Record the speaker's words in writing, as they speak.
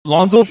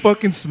Lonzo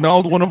fucking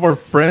smelled one of our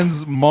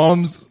friends'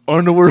 mom's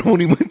underwear when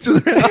he went to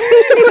their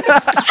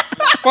house.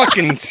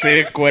 Fucking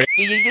sick, güey.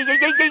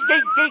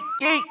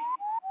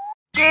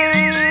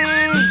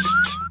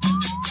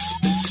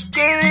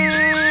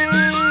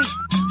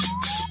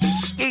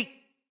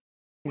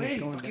 Güey,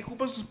 ¿para qué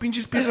ocupas tus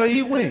pinches pies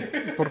ahí, güey?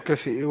 Porque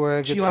sí, güey.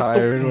 I get Chivato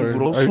tired, güey.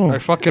 mugroso. I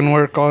fucfucking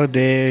work all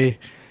day.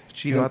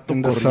 Chivato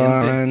in the corriente.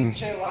 sun.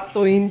 Che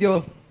vato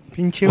indio.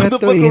 Pinche What the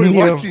vato fuck are we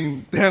indio.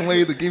 watching? Damn,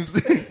 wait, the game's...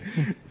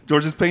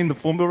 George is paying the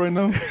phone bill right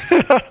now.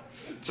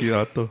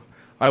 Chivato.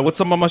 All right,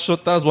 what's up, Mama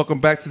Shotas? Welcome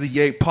back to the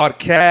Yay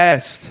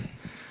Podcast.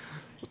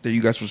 Thank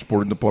you guys for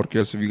supporting the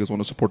podcast. If you guys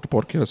want to support the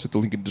podcast, hit the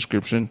link in the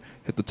description,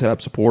 hit the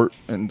tab support,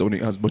 and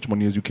donate as much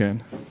money as you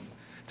can.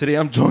 Today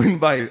I'm joined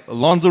by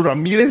Alonzo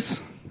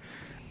Ramirez,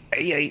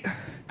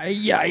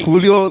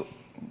 Julio,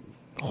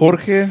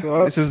 Jorge.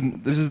 This is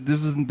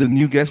the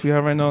new guest we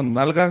have right now,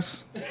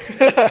 Nalgas,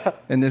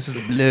 and this is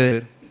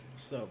Blood.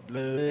 What's up,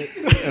 blood?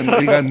 And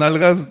we got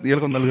Nalgas,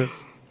 Diego Nalgas.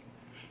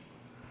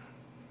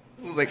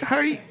 I was like,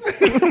 hi.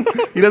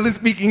 He doesn't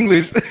speak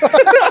English.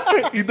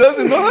 He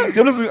doesn't know.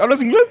 ¿Hablas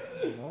inglés?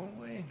 No,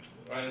 güey.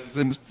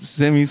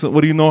 Semi, so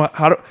what do you know?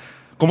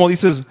 ¿Cómo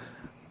dices?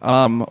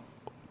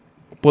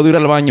 Puedo ir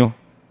al baño.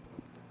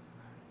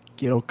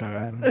 Quiero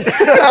cagar.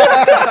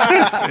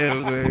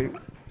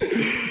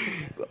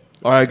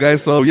 All right,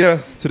 guys. So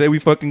yeah, today we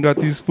fucking got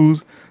these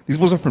fools. These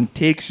fools are from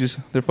Texas.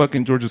 They're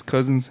fucking George's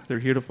cousins. They're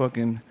here to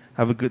fucking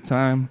have a good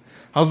time.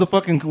 How's the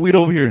fucking weed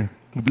over here?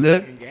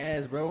 Blood?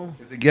 Gas, bro.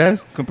 Is it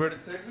gas compared to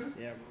Texas?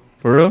 Yeah, bro.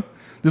 For real?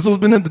 This one's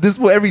been at this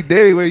one every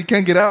day where you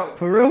can't get out.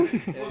 For real?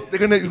 He's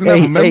gonna have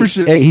a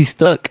membership. Hey, he's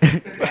stuck.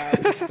 Hey,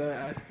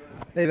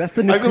 that's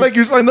the new. I feel like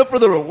you're signed up for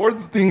the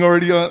rewards thing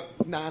already. Nah,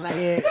 not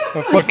yet.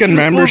 A fucking Who's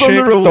membership. on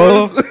the Todo.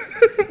 rewards?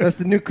 That's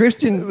the new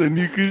Christian. The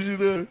new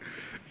Christian.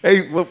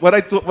 Hey, what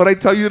I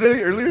tell you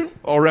today earlier?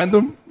 All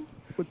random.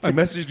 I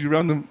messaged you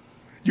random.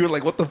 You were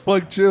like, "What the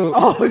fuck, chill."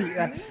 Oh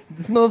yeah,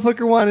 this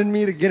motherfucker wanted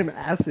me to get him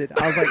acid.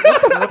 I was like,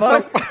 what the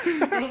fuck?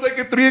 It was like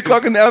at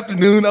 3:00 in the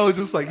afternoon. I was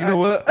just like, you know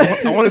what?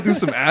 I want to do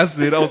some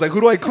acid. I was like,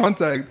 who do I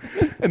contact?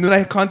 And then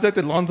I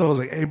contacted Lonzo. I was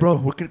like, hey, bro,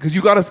 because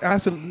you got us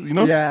acid, you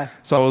know? Yeah.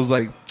 So I was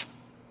like,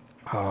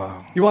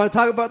 You want to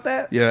talk about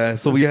that? yeah.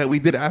 So we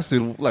did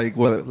acid like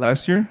what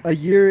last year?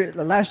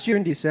 Last year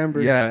in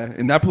December. Yeah,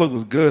 and that plug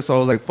was good. So I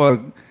was like,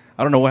 fuck,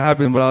 I don't know what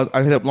happened, but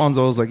I hit up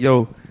Lonzo. I was like,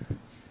 yo,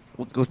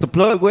 what's the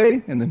plug,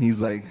 way? And then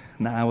he's like,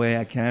 nah, way,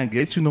 I can't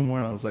get you no more.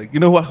 And I was like, you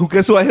know what?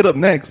 Guess who I hit up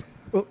next?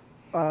 Do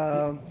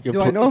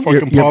I know?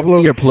 Fucking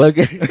Pablo. Your plug.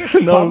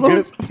 No,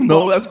 Pablo?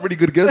 no, that's a pretty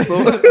good guess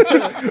though.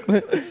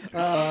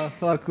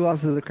 Fuck, who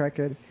else is a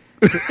crackhead?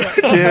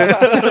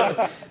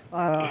 Yeah.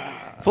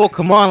 Fool,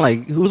 come on,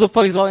 like, who the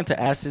fuck is all into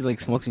acid,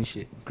 like, smoking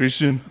shit?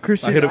 Christian.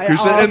 Christian. I hit up I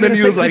Christian, was and then gonna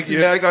he say was like,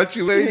 Christian. yeah, I got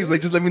you, way. He's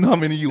like, just let me know how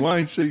many you want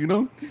and shit, you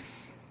know?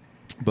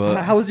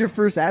 But How was your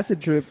first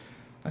acid trip?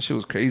 that shit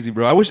was crazy,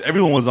 bro. I wish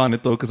everyone was on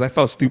it though, because I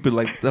felt stupid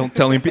like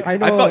telling people. I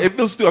know. felt it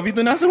feels stupid. Have you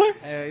done acid, way?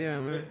 Yeah,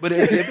 man. But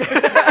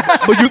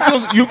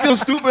you feel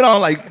stupid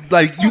on like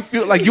you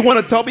feel like you want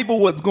to tell people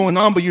what's going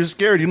on, but you're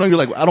scared. You know, you're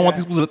like, I don't want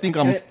these people to think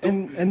I'm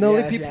stupid. And the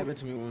only That people. happened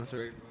to me once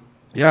already.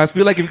 Yeah, I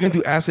feel like if you're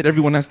gonna do acid,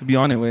 everyone has to be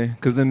on it, way.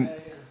 Because then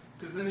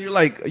you're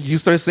like, you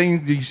start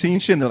saying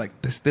shit, and they're like,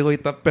 este güey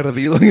está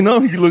perdido. You know,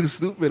 you look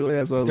stupid,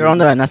 way. So They're on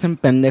the nacen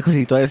pendejos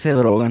y todavía se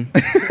drogan.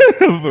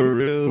 for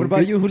real. What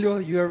about you, Julio?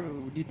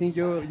 Do you think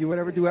you would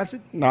ever do acid?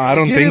 No, I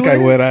don't Get think it, I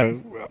güey. would.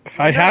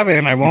 I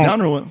haven't. I won't.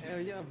 Down or what? Hell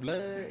yeah,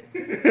 blood.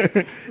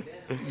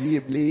 Yeah,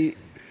 bleed.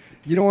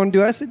 You don't want to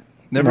do acid?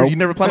 Never. Nope. You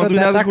never plan on Pero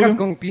doing te acid, atacas Julio?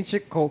 con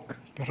pinche coke.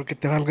 Pero que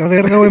te valga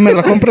verga, güey. ¿Me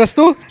la compras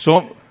tú?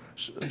 Show 'em.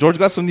 George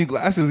got some new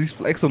glasses. He's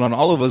flexing on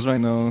all of us right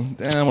now.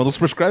 Damn, are those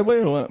prescribed, way,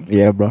 or what?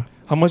 Yeah, bro.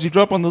 How much you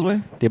drop on those,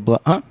 way? They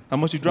huh? How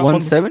much you drop on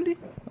those? 170?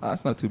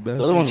 That's not too bad.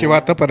 The other one's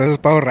Chivato, pero eso es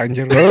Power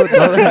Ranger, güey.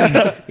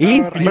 ¿Y?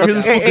 You hear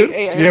this fool good?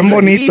 Bien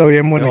bonito,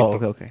 bien bonito.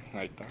 Oh, okay.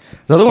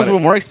 The other ones were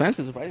more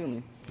expensive,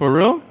 surprisingly. For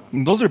real?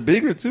 And those are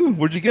bigger too.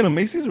 Where'd you get them?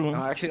 Macy's or what?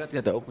 I actually got them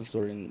at the Oakley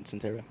store in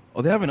Centera.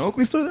 Oh, they have an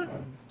Oakley store there?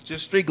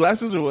 Just straight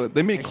glasses or what?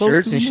 They make clothes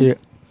Shirts too, and no? shit.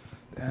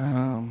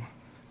 Damn.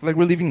 I feel like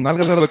we're leaving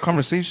nalgas out of the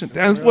conversation.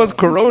 Damn, this was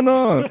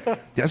Corona.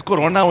 That's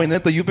Corona, güey.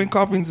 Neta, you've been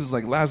coughing since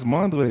like last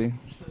month, güey.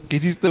 ¿Qué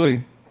hiciste,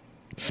 güey?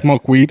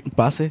 Smoke weed.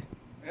 Pase.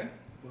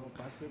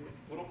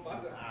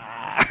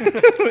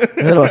 Es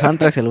de los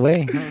Antrax el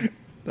güey.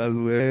 That's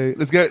way.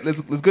 Let's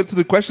get to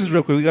the questions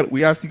real quick.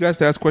 We asked you guys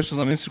to ask questions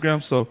on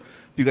Instagram, so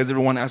if you guys ever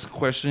want to ask a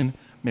question,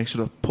 make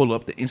sure to pull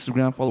up the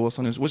Instagram. Follow us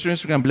on Instagram. What's your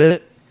Instagram,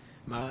 Bled?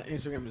 My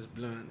Instagram is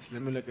Blunts.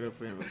 Let me look it up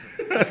for him.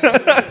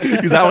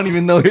 Because I don't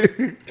even know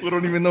it. We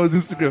don't even know his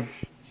Instagram.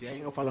 See, I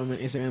ain't gonna follow me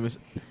on Instagram. It's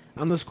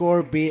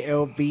 _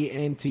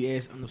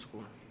 BLVNTS _. So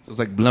it's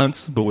like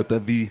blunts, but with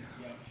that V.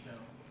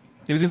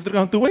 ¿Tienes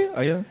Instagram tú, güey?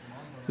 Ah, yeah.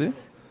 ¿Sí?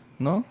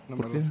 ¿No?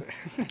 ¿Por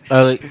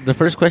qué? The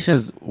first question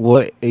is,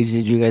 what age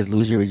did you guys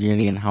lose your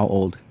virginity and how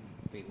old?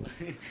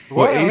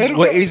 What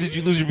age did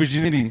you lose your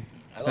virginity?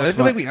 I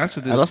feel like we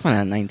answered this. I lost mine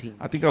at 19.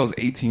 I think I was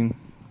 18.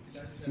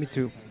 Me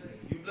too.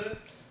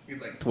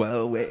 He's like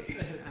 12, wait.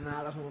 And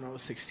I lost one when I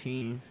was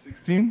 16.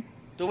 16?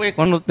 Tú, güey,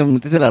 ¿cuándo te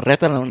metiste la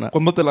reta?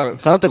 ¿Cuándo te la...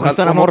 ¿Cuándo te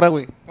conquistó una morra,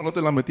 güey? ¿Cuándo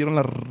te la metieron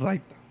la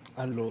raita?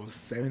 A los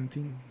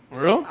 17.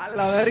 ¿Bro? A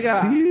la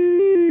verga.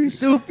 Sí.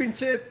 Tú,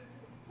 pinche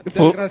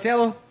Fue-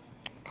 desgraciado.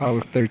 I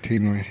was 13,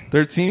 güey.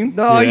 13?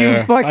 No, you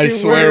Yeah, fucking I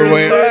swear, were.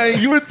 güey. Ay,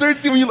 you were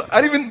 13 when you...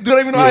 I didn't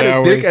even know I had Yeah,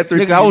 a dick güey. at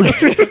 13.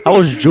 Nigga, I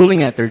was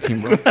drooling at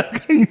 13, bro.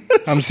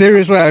 I'm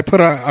serious, güey. I put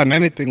on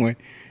anything, güey.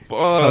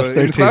 was In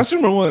the 13.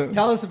 classroom or what?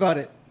 Tell us about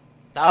it.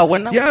 Estaba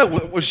buena. Yeah,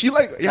 was she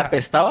like... Yeah.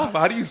 apestaba?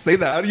 How do you say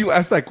that? How do you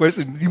ask that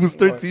question? He was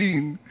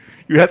 13.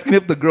 You're asking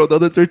if the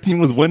other 13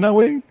 was buena,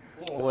 güey?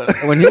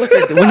 When he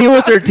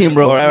was 13,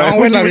 bro. Alright. No,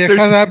 When güey, la you were vieja,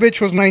 13. that bitch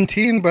was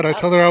 19, but I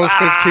told her I was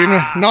 15,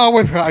 güey. No,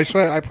 güey, I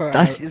swear, I put...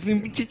 Es bien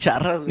pinche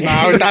charras, güey.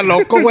 No, está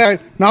loco, güey.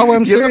 No, güey,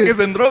 I'm Y eso que serious.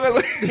 se endroga,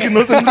 güey. Que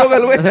no se endroga,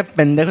 güey. Ese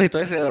pendejo y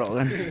todo se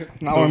drogan.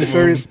 No, I'm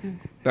serious.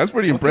 That's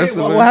pretty Okay, impressive,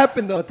 well, güey. what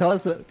happened though? Tell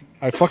us.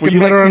 I Were fucking you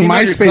met her on you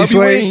met your MySpace, cubby,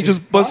 güey, and you güey.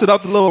 just busted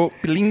out the little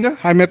pilinga?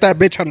 I met that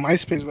bitch on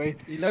MySpace, güey.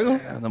 Y luego,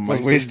 The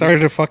Pues, we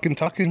started fucking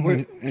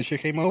talking, and she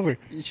came over.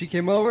 she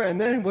came over, and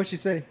then what'd she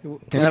say?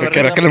 Pues que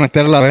quería que le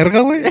metiera la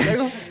verga, güey.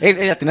 Luego,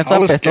 Ella tenía I toda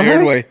was apestada.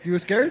 scared, güey. you were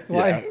scared?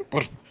 Why? Yeah,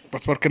 pues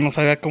porque no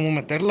sabía cómo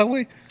meterla,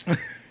 güey.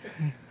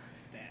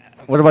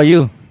 What about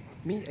you?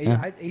 Me,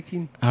 Yeah.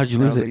 18. How'd you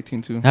I lose was it?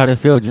 18 too. How'd it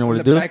feel? Do you know what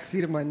In to the do? back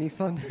seat of my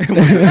Nissan.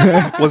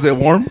 Was it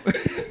warm?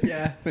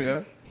 Yeah.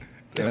 Yeah.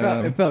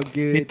 It felt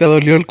 ¿Y good. te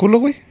dolió el culo,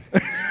 güey?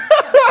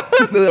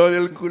 Te dolió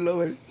el culo,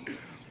 güey.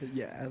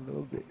 Yeah, a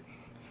little bit.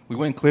 We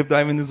went cliff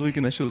diving this week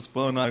and that shit was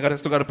fun.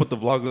 Still gotta put the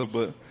vlog up,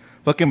 but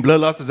fucking Blood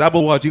lost his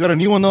Apple Watch. You got a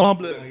new one though, huh,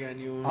 Blood? I got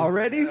you.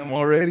 Already? I'm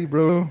already,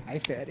 bro. I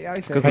fed it. I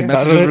Because fed the it.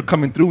 messages were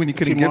coming through and you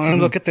couldn't get Simón, to es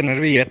lo them. que tener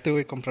billete,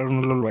 güey. Comprar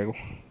uno luego.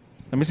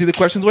 Let me see the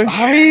questions, güey.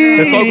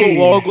 Ay.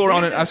 We'll all go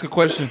around and ask a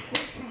question.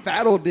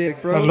 Fat old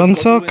dick, bro.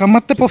 Alonso,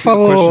 cámate, por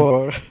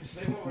favor.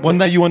 One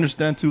that you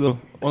understand too, though.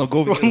 Well,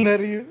 go.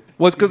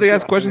 Well, it's because they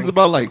ask questions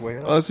about like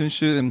us and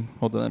shit. And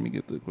hold on, let me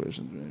get the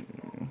questions.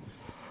 Right.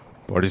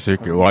 Parece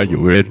que va a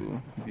llover.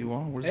 If you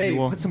want, where's Hey, you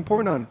want? put some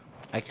porn on.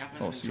 I can't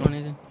Oh, see.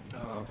 anything.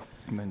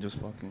 And then just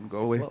fucking go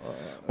away.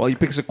 While he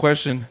picks a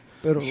question.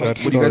 Pero, Sad What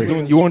are you guys story.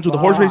 doing? You want to do the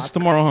horse races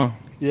tomorrow, huh?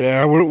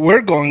 Yeah,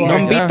 we're going. Fuck.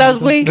 man. Bombitas,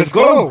 güey. Let's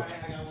go.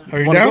 Are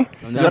you Wanna down?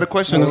 go? You got a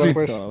question? Let's see.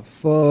 Pues,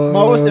 fuck.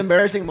 Most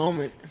embarrassing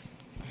moment.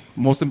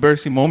 Most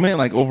embarrassing moment,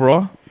 like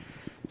overall?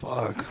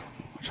 Fuck.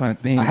 I'm trying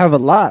to think. I have a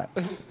lot.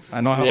 I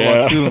know I have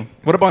a lot too.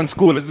 What about in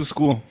school? Let's do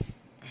school.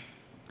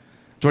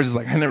 George is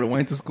like, I never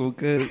went to school,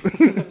 kid.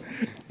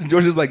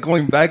 George is like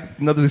going back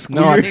another school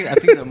No, year. I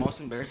think the most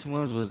embarrassing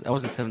one was I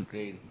was in 7th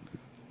grade.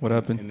 What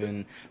happened? And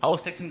then I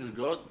was texting this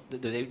girl the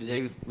day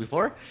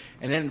before,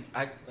 and then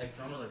I like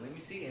Ron was like, "Let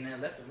me see," and then I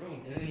left the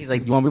room, and then he's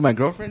like, "You want to be my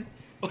girlfriend?"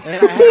 And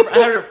then I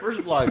had her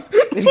first vlog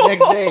the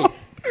next day.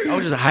 I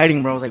was just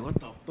hiding, bro. I was like, "What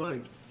the fuck?"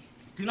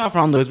 Do not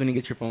Ron those when you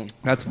get your phone.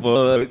 That's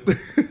fucked.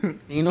 And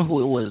you know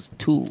who it was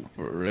too?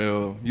 For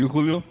real. You,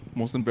 Julio?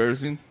 Most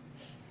embarrassing?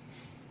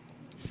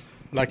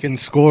 like in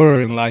school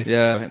or in life?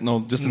 Yeah,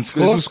 no, just in In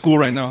school. school? Let's do school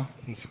right now.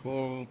 In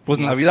school. Pues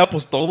en la vida,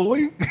 pues todo,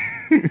 güey.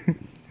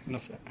 No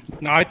sé.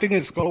 No, I think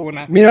in school when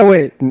I... Mira,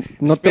 güey.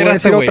 No te voy a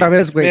decir Espérate, otra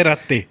vez, güey.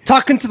 Espérate.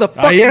 Talking to the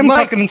I fucking am mic.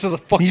 talking into the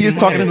fucking He is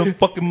mic. talking in the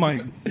fucking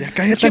mic. Ya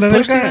cállate la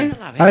verga.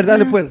 A ver,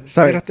 dale pues.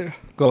 Sorry. Espérate.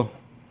 Go.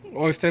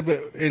 Oh,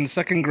 in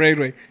second grade,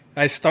 güey.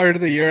 I started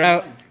the year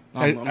out.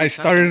 I'm I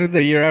started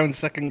the year out in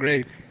second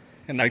grade.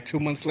 And like 2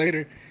 months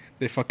later,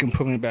 they fucking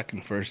put me back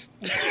in first.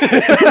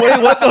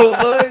 Wait, what the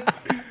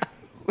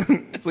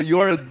fuck? So you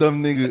are a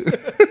dumb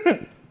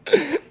nigga.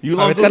 You,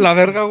 A vete a Lonzo, la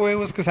verga, güey,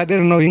 was because I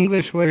didn't know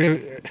English,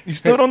 güey. you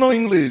still don't know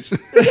English.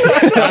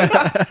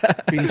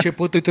 Pinche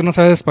puto, y tú no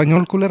sabes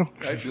español, culero.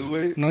 I do,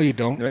 güey. No, you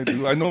don't. I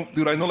do. I know,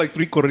 dude, I know like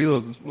 3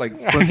 corridos, like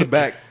front to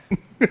back.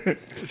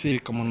 Sí,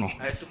 cómo no.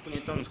 A ver, tu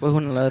puñetón, juego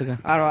en la verga.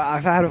 I don't know.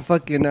 I've had a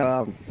fucking.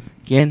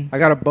 ¿Quién? I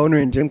got a boner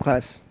in gym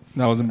class.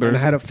 That was And I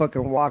had embarrassing. to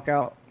fucking walk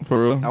out.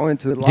 For real. I went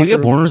to the Do locker you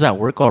get room. boners at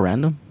work all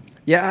random?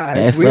 Yeah, That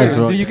it's sucks, weird.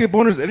 bro. Dude, you get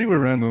boners anywhere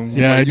random.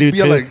 Yeah, I you do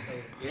feel too. like,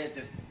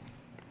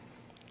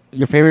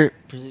 Your favorite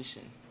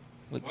position?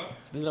 What?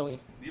 Dila, güey.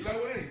 dila,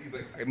 güey. He's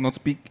like, I don't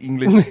speak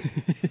English.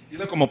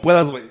 Dila como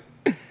puedas, güey.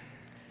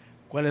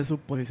 ¿Cuál es su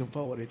posición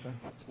favorita?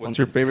 What's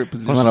your favorite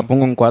position? Cuando la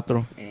pongo en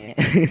 4.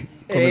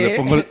 Cuando le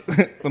pongo,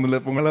 cuando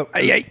le pongo la...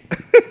 Ay, ay.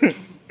 I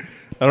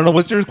don't know,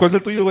 ¿cuál es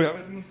el tuyo, güey? A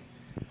ver, ¿no?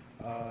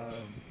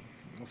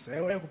 No sé,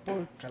 güey.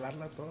 Ocupo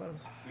calarla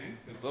todas.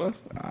 ¿De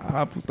todas?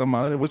 Ah, puta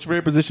madre. What's your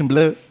favorite position,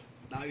 Blood?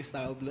 Doggy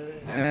style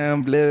blood.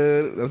 Damn,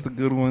 Blood. That's the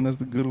good one. That's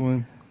the good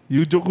one.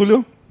 You,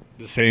 Julio?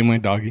 The same way,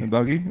 doggy. The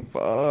doggy?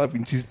 Fuck,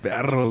 pinches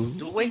perros.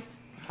 ¿Tú, güey?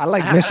 I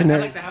like I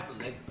missionary. like to have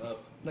the legs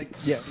up. Like,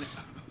 yes.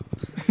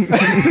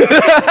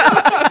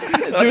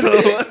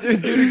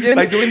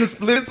 Like doing the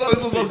splits. Oh,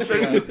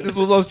 this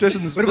was all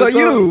stretching the What splits. about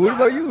you? out. What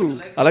about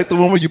you? I like the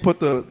one where you put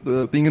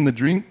the thing in the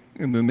drink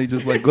and then they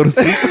just like go to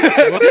sleep.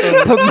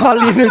 Put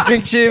Molly in her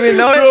drink shit, you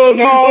know?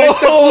 Earlier,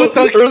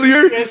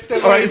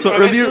 all right. So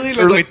earlier,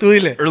 Güey, tú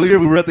dile. earlier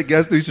we were at the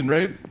gas station,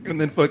 right? And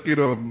then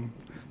fucking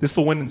this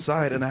fool went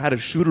inside and I had a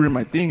shooter in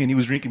my thing and he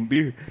was drinking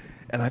beer.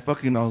 And I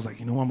was like,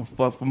 you know what,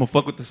 I'm gonna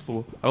fuck with this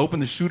fool. I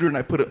opened the shooter and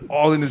I put it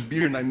all in his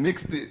beer and I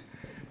mixed it.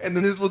 And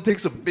then this fool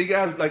takes a big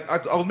ass, like,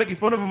 I was making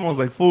fun of him. I was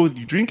like, fool,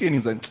 you drinking?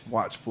 He's like,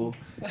 watch, fool.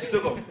 He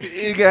took a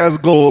big ass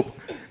gulp.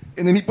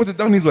 And then he puts it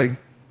down. He's like,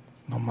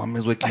 no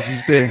mames, güey, ¿qué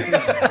hiciste?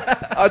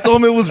 I told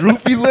him it was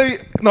roofies, güey.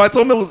 No, I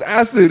told him it was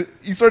acid.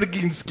 He started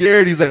getting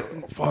scared. He's like,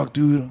 oh, fuck,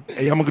 dude.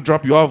 Hey, I'm going to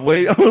drop you off,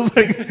 güey. I was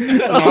like,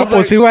 No,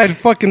 pues see, I'd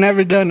fucking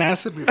never done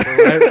acid before.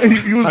 Right?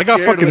 he was I got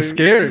scared, fucking güey.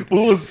 scared.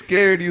 Fool was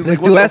scared. He was Let's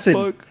like, do what acid.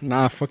 the fuck?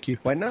 Nah, fuck you.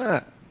 Why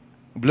not?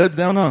 Blood's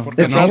down, huh?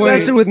 If No you way.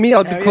 acid with me,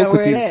 I'll do Yeah, coke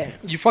with where you.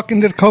 that? You fucking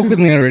did coke with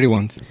me already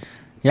once.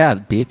 Yeah,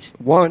 bitch.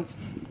 Once.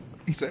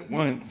 He said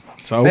once.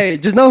 So Hey,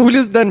 just know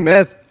Julio's done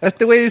meth. Este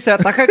güey se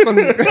ataja con...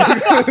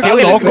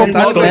 loco, con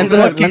puto. tanto.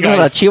 Fucking la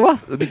guys. chiva?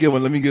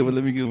 Let me get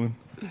one.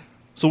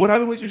 So what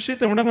happened with your shit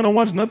then? We're not going to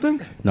watch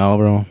nothing? No,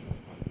 bro.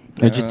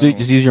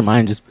 Just use your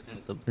mind. Just pretend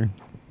it's up there.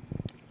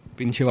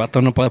 pinche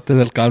vato no pagaste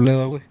del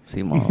cable, güey.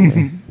 Sí, mo,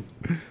 güey.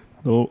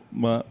 No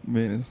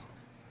mames.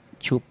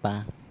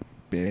 Chupa.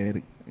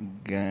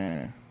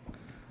 Verga.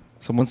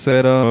 Someone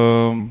said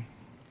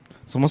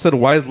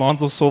why is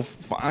Lonzo so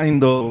fine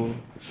though?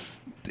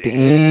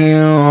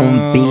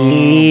 Damn,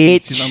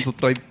 bitch. Lonzo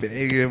trae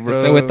pegue, bro.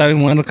 Este güey está bien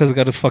bueno because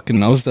got his fucking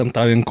nose done.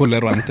 Estaba bien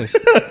culero antes.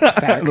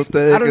 No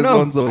te I don't dejes, know.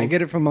 Lonzo. I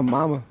get it from my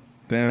mama.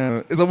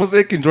 Damn. It's almost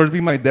like, can George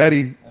be my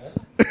daddy?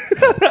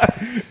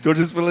 George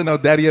is filling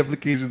out daddy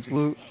applications,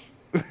 fool.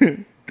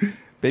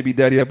 Baby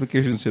daddy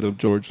applications, shit up,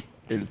 George.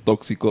 El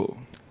tóxico.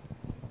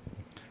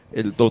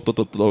 El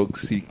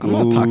tóxico.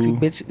 I'm not toxic,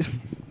 bitch.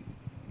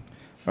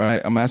 All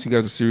right, I'm asking you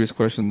guys a serious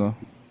question, though.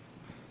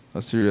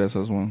 A serious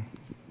as one.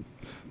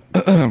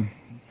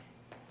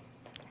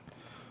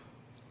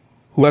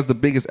 Who has the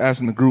biggest ass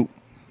in the group?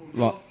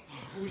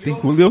 Think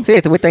Julio? Sí,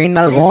 este güey está bien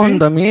nalgón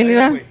también,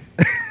 mira.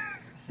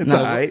 It's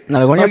alright.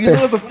 Nalgón y Oh, you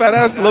know it's a fat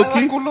ass,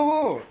 low-key?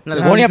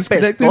 Nalgón y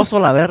disconnected? apestoso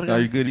la No, verga.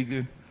 you're good, you're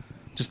good.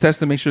 Just test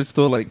to make sure it's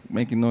still, like,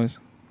 making noise.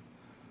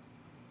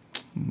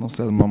 No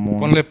seas mamón.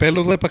 Ponle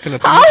pelos, güey, para que le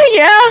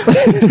Oh,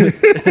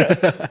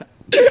 yeah.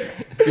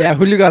 Yeah,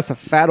 Julio got a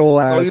fat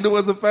old ass. Oh, you know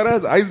what's a fat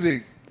ass?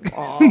 Isaac.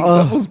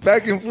 That was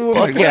back and forth.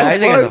 Fuck Like, yeah, what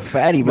the Isaac is a fuck?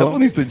 fatty, That bro.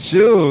 one needs to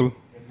chill.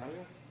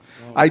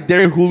 I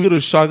dare Julio to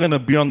shotgun a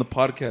beer on the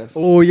podcast.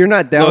 Oh, you're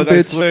not down, Look, I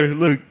bitch. swear,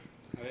 look.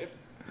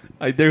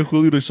 I dare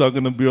Julio to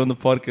shotgun a beer on the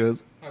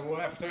podcast. I will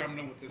after I'm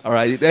done with this. All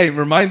right, hey,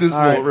 remind this All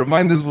fool. right.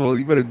 Remind this fool.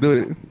 You better do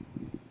it.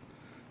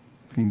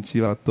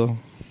 Pinche vato.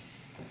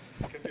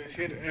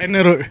 And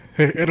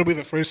it'll be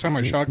the first time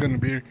I shotgun a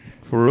beer.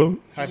 For real?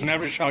 I've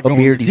never A shotgun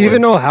beard. Do you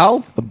even know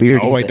how? A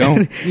beard. No, he I said.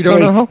 don't. You don't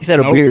know how? He said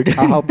a Nope. beard.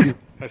 I'll help you.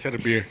 I said a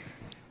beer.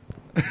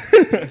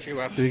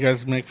 You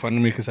guys make fun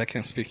of me because I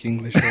can't speak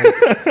English.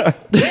 Right?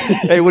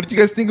 Hey, what did you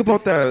guys think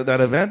about that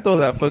event though?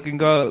 That fucking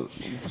got.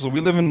 So we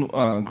live in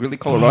Greeley,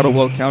 Colorado,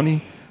 Weld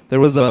County. There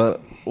was a.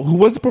 Who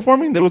was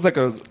performing? There was like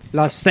a.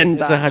 La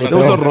senda. It's a There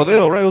was a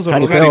rodeo, right? It was a Jaripeo.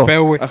 rodeo.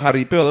 Jaripeo, güey. A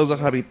jaripeo. There was a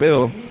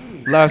jaripeo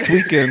last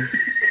weekend.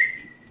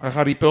 A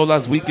jaripeo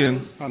last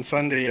weekend, On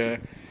Sunday,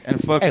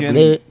 and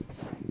fucking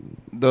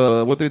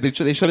what they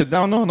shut it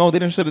down? No, they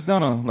didn't shut it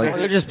down. No. Like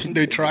They're just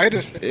they tried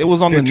it. it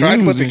was on They the tried,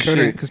 but news they and shit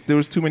couldn't. because there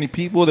was too many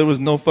people. There was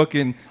no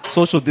fucking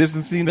social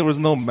distancing. There was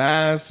no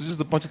masks. Just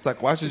a bunch of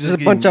taquashes.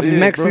 Just a bunch of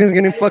Mexicans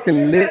getting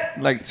fucking lit.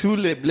 Like two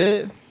lit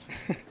bled.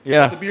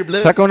 yeah. The beer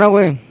bled. Saca una,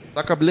 güey.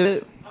 Saca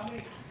bled.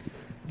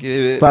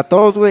 Give it. Para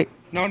todos, güey.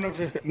 No,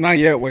 not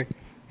yet, güey.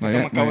 Not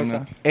yet, ¿Cómo not acabas?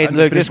 yet. Hey, I didn't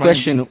look, finish this mine.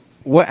 question.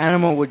 What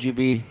animal would you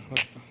be?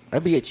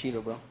 I'd be a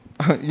cheetah, bro.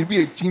 You'd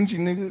be a chinchi,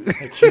 nigga.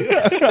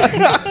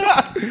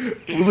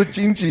 Who's a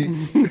chinchi?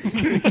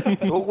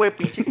 Tú, güey,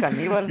 pinche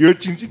caníbal. You're a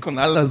chinchi con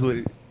alas,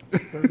 güey.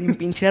 Estás bien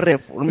pinche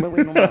reforme,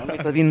 güey. No mames,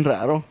 estás bien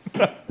raro.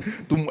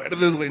 Tú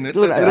muerdes, güey, neta.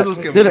 Dude, Tú eres los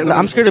que dude, muerden.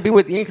 I'm scared to be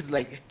with Ian because,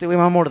 like, este güey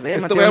me va a morder.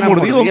 Este güey ha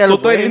mordido. No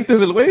trae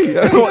lentes el güey.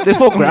 This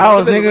fool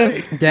growls,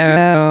 nigga.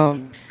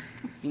 Damn.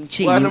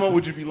 Pinche. What animal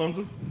would you be,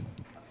 Lonzo?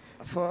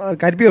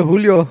 Fuck, I'd be a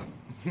Julio.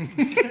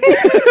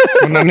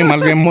 Un animal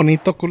bien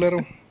bonito,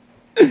 culero.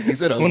 He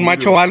said a Un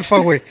macho alfa,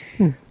 güey.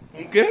 ¿Un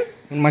qué?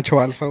 Un macho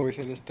alfa, güey.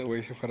 Si este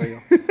güey si fuera yo.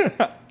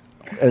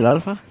 ¿El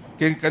alfa?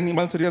 ¿Qué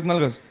animal serías,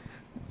 nalgas?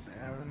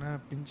 Una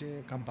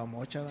pinche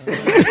campamocha.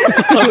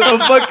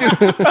 Fucking,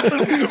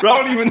 bro, I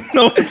don't even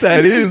know what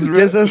that is, bro.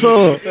 ¿Qué es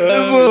eso?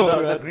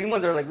 Eso. The green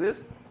ones are like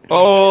this.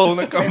 Oh,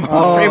 una cama.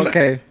 Oh,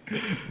 okay.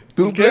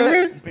 ¿Tú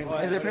qué?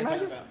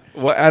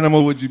 What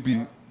animal would you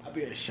be? I'll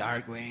be a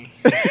shark, güey.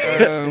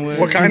 Güey.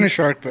 What kind of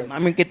shark, though?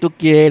 Mami, ¿qué tú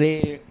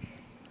quieres?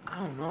 I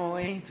don't know,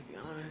 güey. To be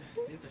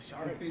honest, just a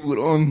shark.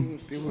 Tiburón.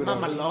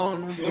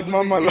 Mamalón.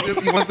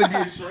 He wants to be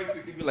a shark, so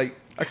he can be like,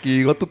 aquí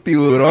llegó tu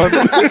tiburón.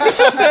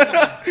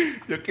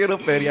 Yo quiero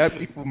feriar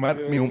y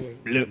fumarme un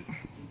blunt.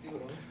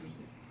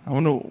 I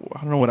don't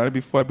know what I'd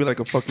be for. I'd be like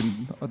a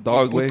fucking a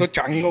dog, güey. Puto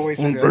chango, güey.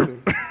 Un serías,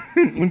 burp.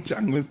 güey. Un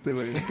chango este,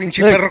 güey.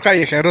 Pinche perro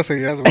callejero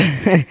serías,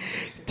 güey.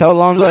 Tell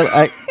Lonzo,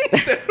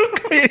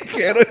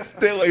 Quiero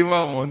este, güey,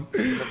 mamón.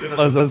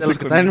 de los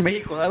que están en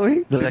México, ¿da, güey?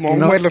 De los que Simón,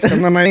 no- güey, los que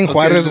andan ahí en Los que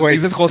Juárez, güey.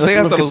 Dices José,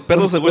 hasta los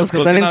perros se los que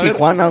están en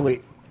Tijuana,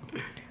 güey.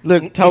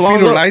 Look, tell Un Lonzo,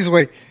 Firulais,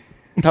 güey.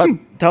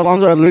 tell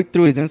Lonzo I looked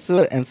through his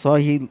Insta and saw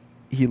he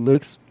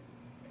looks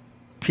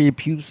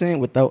prepubescent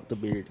without the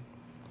beard.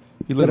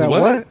 He lives That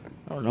what? what?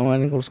 I don't know. I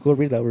didn't go to school.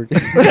 Read that word.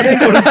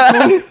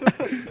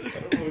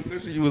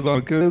 He was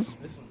on cuz.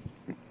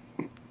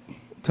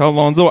 Tell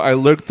Alonzo I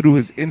looked through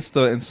his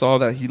Insta and saw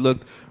that he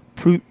looked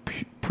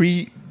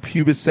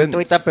pre-pubescent. Esto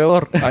está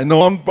peor. I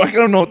know I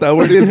don't know what that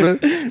word is, man.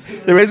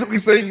 They're basically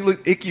saying you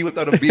look icky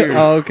without a beard.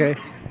 Oh, okay.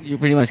 You're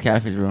pretty much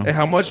catfish, bro. Hey,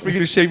 how much for you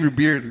to shave your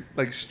beard?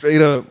 Like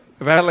straight up.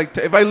 If I had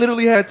if I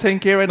literally had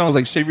 10K right now, I was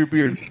like, shave your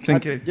beard,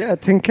 10K. Yeah,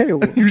 10K.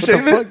 What You the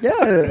shave fuck? it?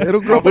 Yeah,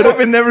 it'll grow What back.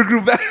 if it never grew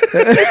back?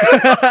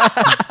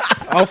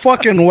 I'll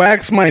fucking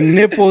wax my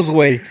nipples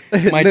way,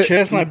 my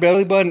chest, my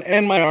belly button,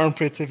 and my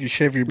armpits if you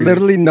shave your beard.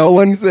 Literally no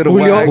one. He said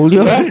Julio, wax.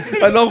 Julio?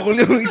 I know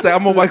Julio. He's like,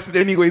 I'm gonna wax it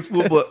anyways,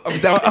 fool. But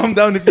I'm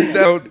down if you're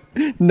down.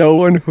 no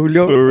one,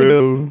 Julio. For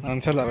real.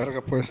 Anse la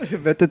verga, pues.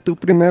 Vete tú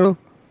primero.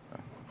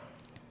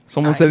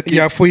 Someone said,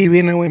 Ya fui y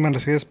vine, güey, me la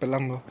sigues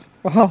pelando.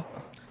 Ajá.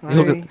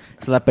 Dijo que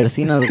se la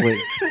persinas, güey.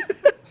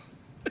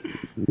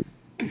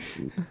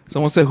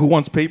 someone said, who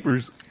wants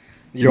papers?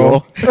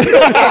 Yo.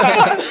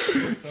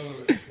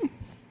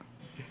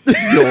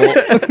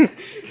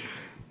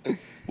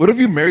 What if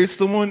you married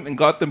someone and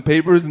got them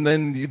papers and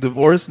then you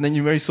divorced and then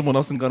you married someone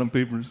else and got them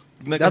papers?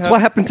 Isn't that That's gonna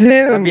what happened to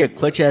I'd him. be a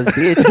clutch ass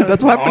bitch.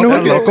 That's what happened Oh, to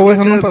that him. loco,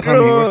 eso no pasa a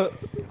mí,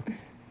 güey.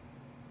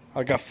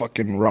 I got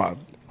fucking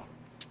robbed.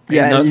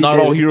 Yeah, not, you not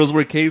did. all heroes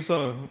wear capes,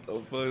 huh? What the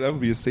fuck? That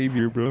would be a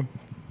savior, bro.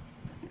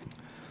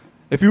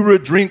 If you were a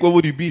drink, what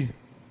would you be?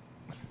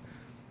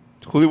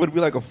 Julio would be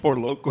like a Four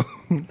Loko.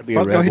 I'd be a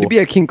Fuck no, rebel. he'd be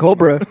a King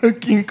Cobra.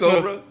 King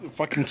Cobra.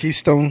 Fucking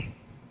Keystone.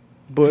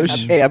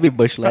 Bush. Hey, I'd be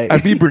Bush Light.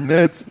 I'd be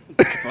Burnett's.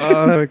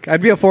 Fuck.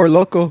 I'd be a Four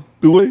Loco.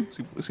 Tú, güey,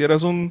 si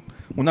eras una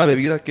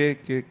bebida,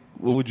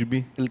 what would you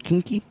be? El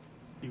kinky.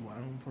 Igual,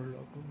 un por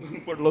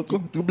loco. Four Loko.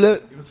 Tú,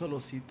 blood. Un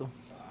solocito.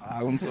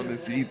 Ah, un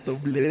solecito,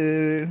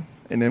 blood.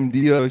 An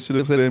MD, I should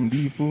have said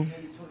MD, fool.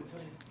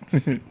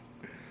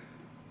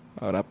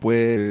 Ahora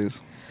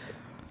pues.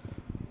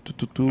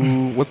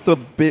 What's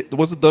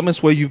the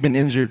dumbest way you've been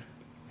injured?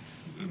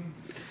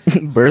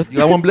 Birth. You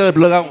got one blood,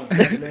 got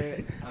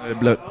one.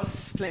 Blood. I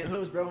was playing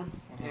hoops, bro.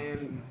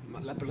 And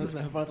la pelota se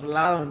me fue para otro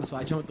lado, and so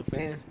I jumped the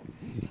fence.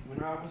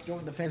 When I was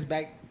jumping the fence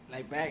back,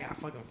 I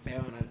fucking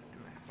fell and I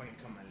fucking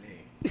cut my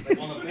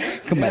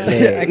leg. Come on, I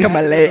leg. cut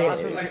my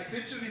leg. Like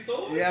stitches y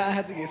todo? Yeah, I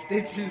had to get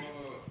stitches.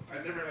 I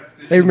never had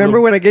stitches. Hey, remember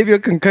when I gave you a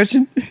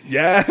concussion?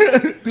 Yeah.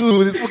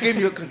 Dude, this fool gave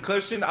me a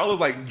concussion. I was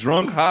like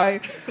drunk, high.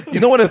 You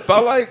know what it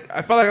felt like?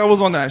 I felt like I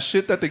was on that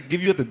shit that they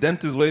give you at the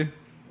dentist way.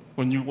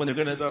 When they're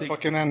gonna That take,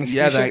 fucking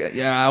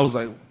anesthesia. I was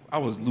like, I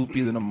was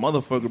loopy than a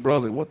motherfucker, bro. I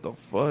was like, what the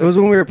fuck? It was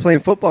when we were playing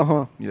football,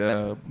 huh?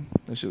 Yeah,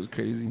 that shit was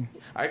crazy.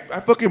 I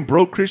fucking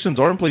broke Christian's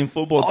arm playing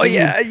football. Oh, too.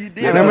 yeah, you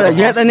did. I remember that.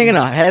 You had that nigga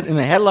in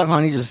a headlock,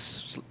 honey.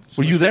 Just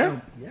Were you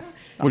there? Yeah.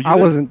 Were you I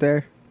there? wasn't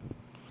there.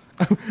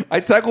 I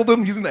tackled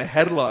him using the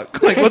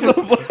headlock. Like, what the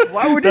fuck?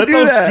 Why would you That's do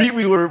how that? street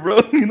we were, bro.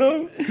 You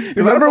know?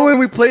 Remember when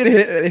we played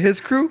his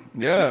crew?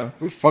 Yeah.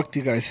 We fucked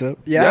you guys up.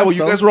 Yeah, well, you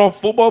so- guys were all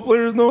football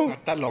players, no?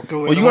 Está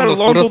loco, güey. Well, you got Los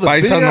Alonzo, puros the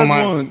big paisas ass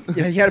nomás. one.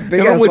 Yeah, he had a big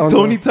Remember ass when one,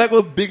 Tony though.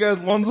 tackled big ass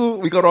Lonzo?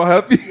 We got all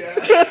happy.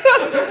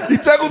 He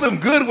tackled him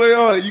good,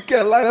 way. You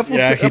can't lie. That fool,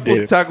 Yeah, he that fool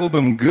did. tackled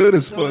him good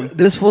as fuck.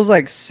 This fool's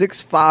like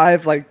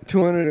 6'5", like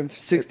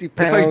 260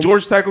 pounds. It's like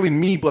George tackling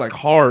me, but like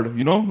hard,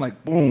 you know?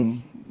 Like,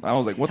 boom. I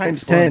was like, what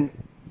times the fuck? 10.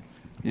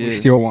 Yeah. We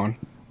still won.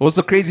 What's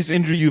the craziest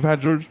injury you've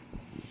had, George?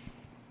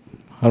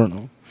 I don't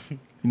know. You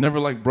never,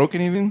 like, broke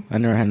anything? I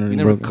never had You nothing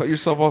never broken. cut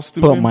yourself all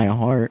stupid? Broke my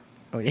heart.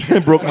 Oh yeah.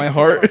 Broke my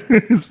heart.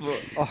 As fuck.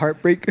 A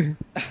heartbreak.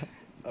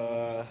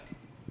 I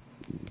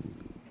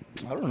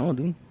don't know,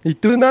 dude. ¿Y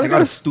tú, I got a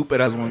Nalgas?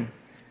 stupid ass one.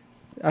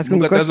 Ask him a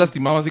Nunca te has question.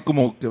 lastimado así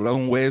como quebrado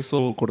un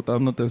hueso,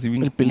 cortándote así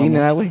bien. El pilín,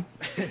 ¿verdad, güey?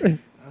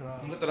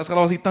 Nunca te la has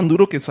jalado así tan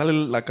duro que sale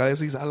la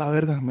cabeza y dices, a la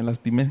verga, me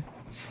lastimé.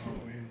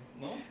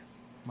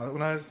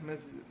 Una vez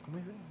 ¿cómo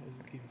dice?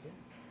 ¿Es 15?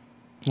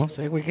 No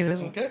sé, güey, ¿qué es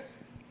eso? ¿Qué?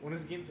 Una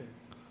es 15.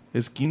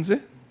 ¿Es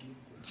 15?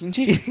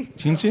 Chinchi.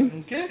 ¿Chinche?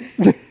 ¿Qué?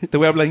 Te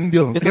voy a hablar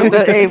indio. Este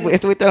güey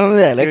está hablando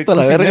de dialecto a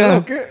la ¿Cocinera verga.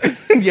 o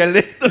qué?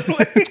 Dialecto,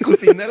 güey.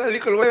 Cocinera,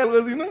 dijo el güey, algo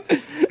así, ¿no?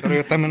 Pero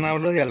yo también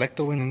hablo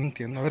dialecto, güey, no lo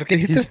entiendo. A ver, ¿qué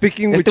He's dijiste?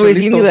 speaking with Este güey es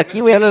indio de Cholito. aquí,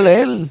 güey, háblale a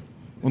él.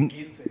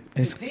 15.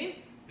 Es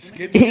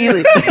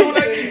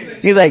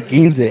He's like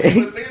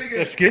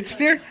 15. ¿Skid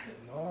steer?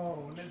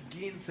 No, una es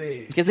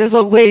 15. ¿Qué es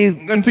eso, güey?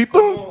 ¿Un gancito?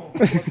 No,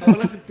 cuando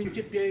doblas el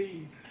pinche pie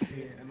y...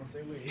 no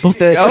sé, güey.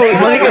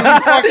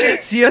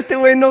 Ustedes. Si este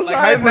güey no Like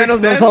sabe, menos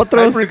hyperextend?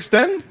 nosotros.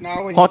 Hyperextend?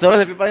 No, güey. Cuando te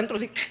doblas el pie para adentro,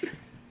 sí.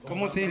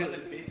 ¿Cómo se dice?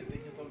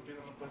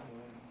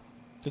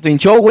 Se te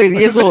hinchó, güey,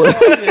 y eso.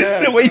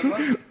 Este güey,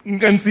 un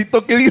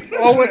gancito, ¿qué dice?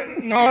 Oh, güey,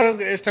 no,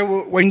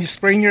 when you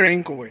sprain your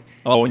ankle, güey.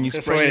 Oh, when you Eso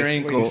sprain your es,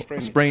 ankle, when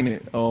you sprain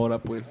it. Ahora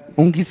pues.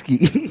 Un whisky.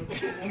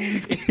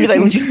 He's like,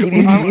 un whisky.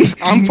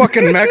 I'm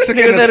fucking Mexican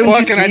Nigga said as un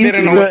fuck, and I chisquisqui,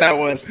 didn't know bro. what that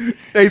was.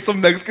 Hey,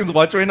 some Mexicans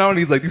watch right now and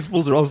he's like, these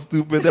fools are all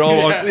stupid. They're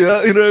all, yeah,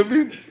 you know what I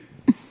mean?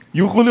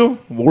 You, Julio,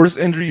 worst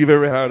injury you've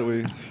ever had,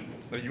 güey.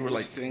 Like you were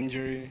like,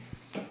 Injury.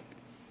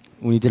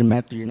 When you did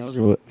math through your nose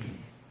or what?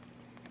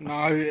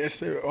 No,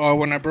 it's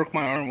when I broke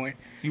my arm, güey.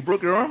 you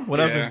broke your arm? What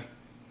happened?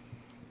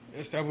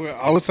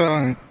 I was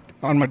on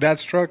my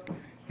dad's truck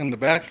in the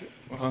back,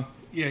 Uh-huh.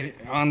 Yeah,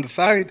 on the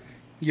side.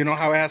 You know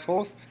how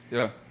assholes?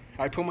 Yeah.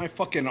 I put my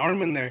fucking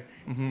arm in there,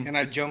 and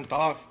I jumped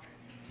off,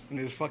 and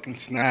it just fucking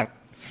snapped.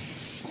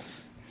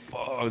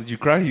 Oh, did you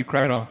cry? You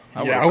cried, huh?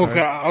 Yeah, would've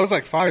cried. I was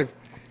like 5.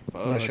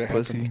 Fuck, that shit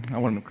pussy. I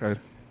wouldn't have cried.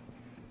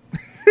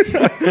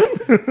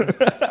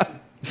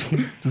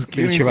 Just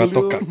kidding. Pinche vato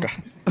Julio. caca.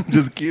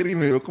 Just kidding.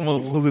 Me veo como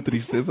ojos de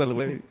tristeza, el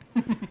güey.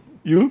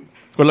 You?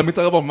 Well, let me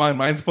talk about mine.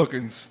 Mine's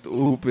fucking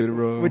stupid,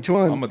 bro. Which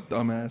one? I'm a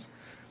dumbass.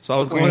 So I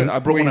was going. I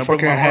broke When when I broke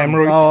fucking my arm.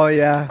 hemorrhoids. Oh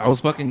yeah. I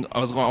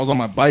was on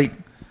my bike.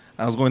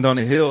 I was going down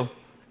the hill.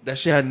 That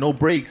shit had no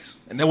brakes.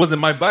 And that wasn't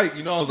my bike.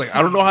 You know, I was like,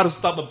 I don't know how to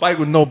stop a bike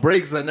with no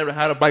brakes. I never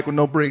had a bike with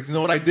no brakes. You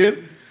know what I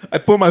did? I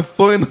put my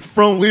foot in the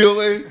front wheel.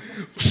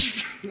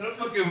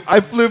 I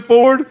flipped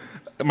forward.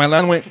 And my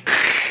line went.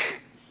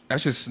 That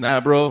shit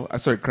snapped, bro. I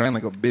started crying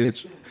like a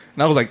bitch.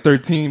 And I was like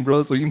 13,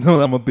 bro. So you know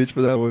I'm a bitch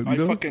for that one. You I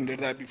know? fucking did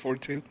that before,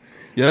 too.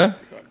 Yeah?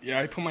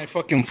 Yeah, I put my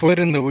fucking foot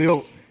in the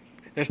wheel.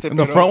 In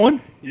the front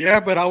one? Yeah,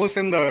 but I was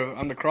on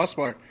the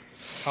crossbar.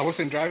 I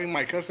wasn't driving,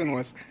 my cousin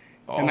was.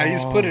 And I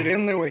just put it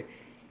in there, güey.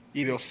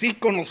 Y de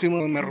hocico nos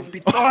fuimos, me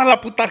rompí toda la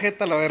puta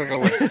jeta a la verga,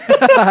 güey.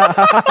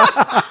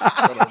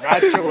 Pero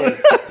gacho, güey.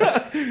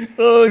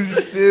 Oh,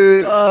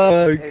 shit.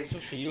 Hey, so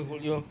for you,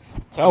 Julio.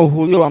 So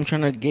Julio, I'm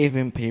trying to give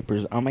him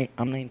papers. I'm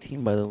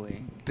 19, by the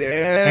way.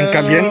 Damn. En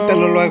caliente,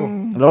 luego.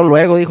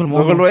 Luego dijo el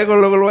mono.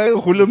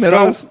 Luego. Julio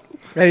Meraz.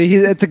 Hey,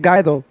 it's a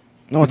guy though.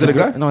 No, it's Is a it a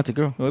girl. guy? No, it's a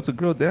girl. Oh, it's a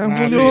girl. Damn, Nah,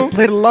 Julio.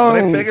 Played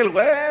along. Pega el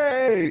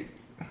güey.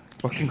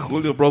 Fucking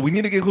Julio, bro. We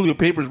need to get Julio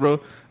papers, bro.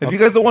 If you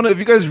guys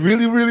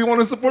really want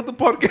to support the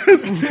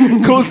podcast,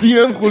 go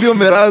DM Julio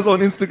Meraz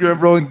on Instagram,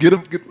 bro, and get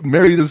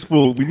marry this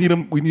fool. We need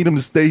him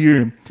to stay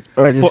here.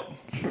 All right,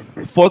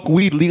 Fuck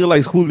weed,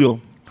 legalize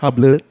Julio. Hot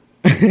blood.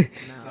 He's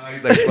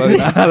like,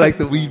 fuck, I like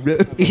the weed, bro.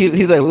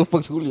 he's like, who the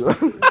fuck's Julio?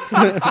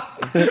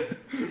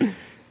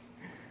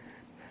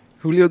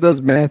 Julio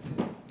does meth.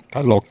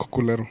 Está loco,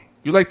 culero.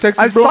 You like Texas,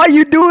 I bro? saw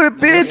you do it, You're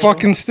bitch.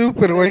 fucking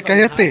stupid, güey.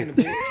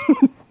 Cállate.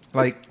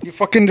 Like, You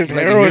fucking did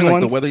like, you heroin hear, like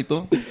the once. weather y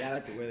todo? Yeah, I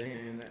like the weather here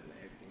and that.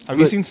 Have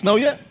you seen snow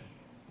yet?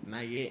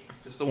 Not yet.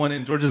 Just the one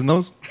in George's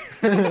nose?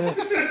 I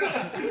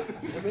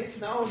mean, it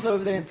snows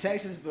over there in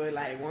Texas, but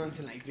like once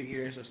in like 3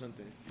 years or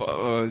something.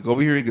 Fuck,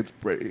 over here it gets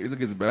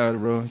bad,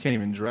 bro. You can't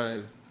even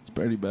drive. It's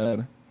pretty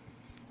bad.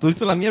 ¿Tú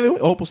viste la nieve, güey?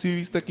 Oh, pues sí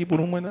viste aquí por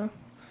un buena.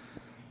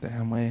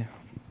 Damn, güey.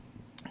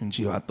 En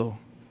Chivato.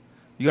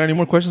 You got any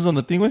more questions on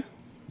the thing, güey?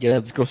 Yeah,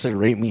 this girl said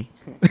rape me.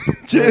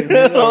 Chill.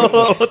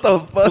 What the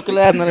 ¿Tú fuck? qué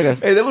le das,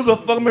 nalgas? Hey, that was a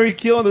fuck, marry,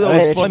 kill. That Ay,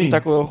 was échate funny. un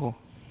taco de ojo.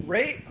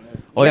 Right?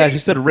 Oh, yeah, she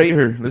said rate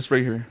her. Let's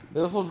rate her.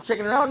 Those fools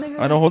checking it out, nigga.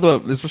 I know, hold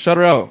up. Let's shout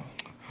her out.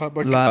 How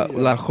about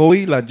La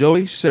Joey, La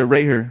Joey, she said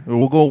rate her.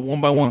 We'll go one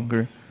by one,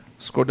 girl.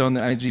 Scroll down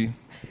the IG.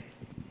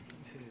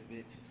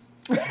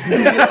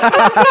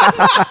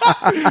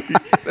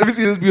 Let me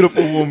see this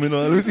beautiful woman.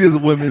 Let me see this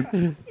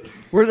woman.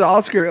 Where's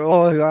Oscar?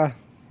 Oh,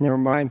 never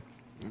mind.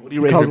 What do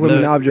you rate Calls her? women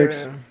blood?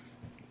 objects.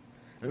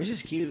 I mean,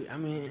 she's cute. I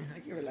mean, I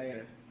give her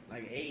like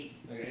 8.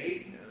 Like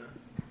 8?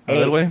 A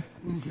ver, güey.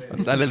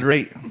 Dale el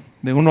rate.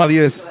 De 1 a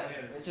 10.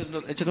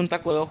 Échate un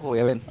taco de ojo,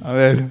 ya ven. A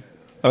ver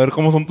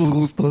cómo son tus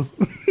gustos.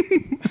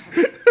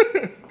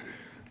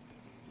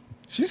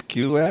 She's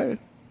cute, güey.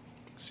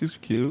 She's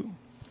cute.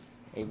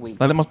 Hey, güey.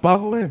 Dale más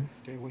bajo, güey.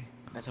 ¿Qué, güey?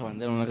 Esa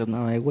bandera no hagas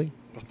nada, güey.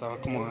 La estaba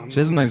acomodando. She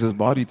has the nicest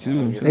body,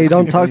 too. She has Hey, a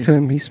don't cute talk face. to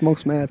him. He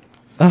smokes meth.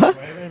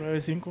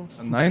 9.5.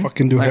 A 9?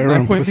 Fucking do 9, heroin,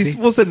 9 point, pussy. these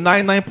people said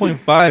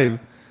 9.5.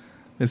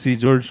 Let's see,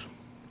 George.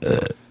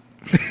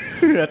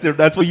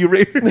 That's what you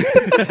rate her?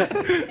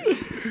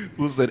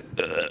 Who said,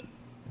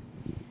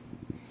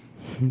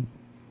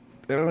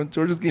 Damn,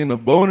 George is getting a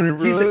boner,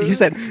 bro. He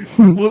said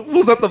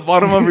Who's at the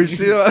bottom of her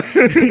shit?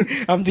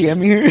 I'm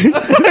DMing her.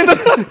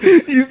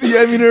 He's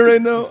DMing her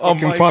right now. On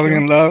fucking my falling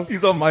account. in love.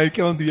 He's on my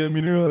account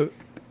DMing her. What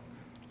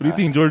do you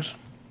think, George?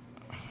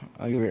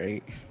 I'll give her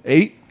 8.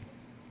 8?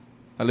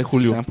 Dale,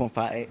 Julio.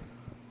 7.5.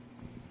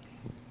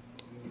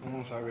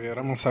 Vamos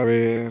a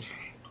ver.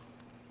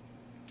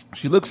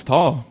 She looks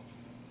tall.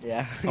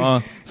 Yeah.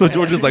 So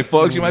George is like,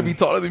 fuck, she might be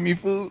taller than me,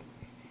 fool.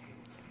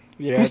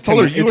 Yeah, Who's it's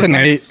taller, an, you it's or an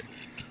Nalgas? 8.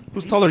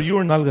 Who's taller, you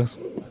or Nalgas?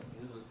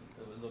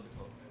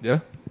 Yeah?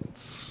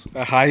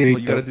 A high Well, 8.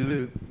 you gotta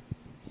do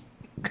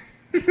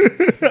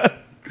this.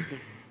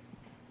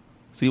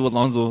 See what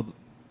Lonzo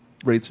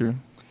rates her.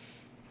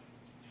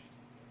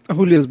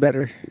 Julio's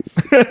better.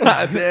 Damn,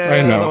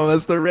 I know.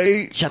 that's the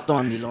rate. Chato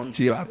Andilon.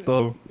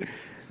 Chivato.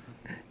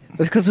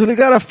 That's because Julio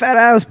got a fat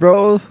ass,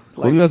 bro.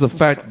 Julio has a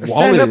fat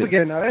wallet. stand up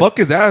again, a ver. Fuck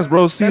his ass,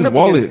 bro. See his Stand up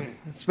wallet. again.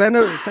 Stand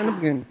up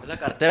again. Es la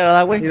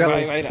cartera, ¿verdad, güey? Mira,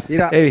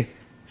 mira. Hey.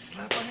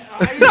 Chivato.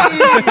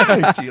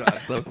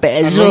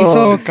 Perro.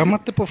 Alonso,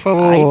 cámate, por Ay,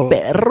 favor.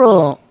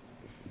 perro.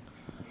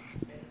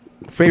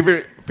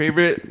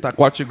 Favorite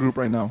Tacuache group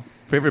right now.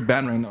 Favorite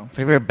band right now.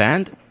 Favorite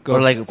band? Go.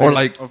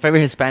 Or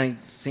favorite Hispanic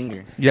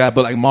singer? Yeah,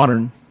 but like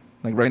modern.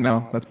 Like right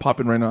now. That's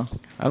popping right now.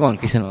 I'm going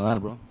Cristian Nodal,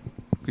 bro.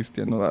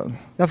 Cristiano. That.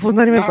 That fool's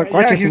not even Yeah,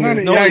 tacuache. he's not,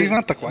 singer. he's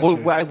not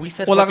Tacuache. We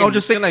said Well, like I fucking- was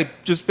just saying,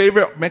 like just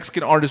favorite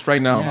Mexican artist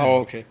right now. Yeah. Oh,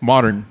 okay.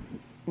 Modern.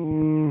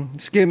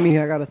 Skip me.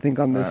 I gotta think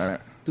on this.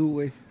 Alright. Tú,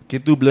 güey. ¿Qué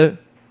tú, blood?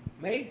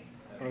 Me?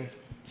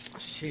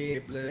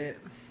 Shit, blood.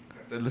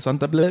 ¿De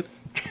Santa blood?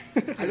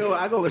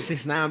 I go with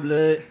 6ix9ine,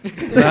 blood.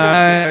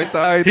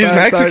 He's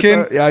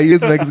Mexican. Yeah, he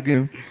is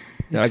Mexican.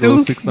 Yeah, I go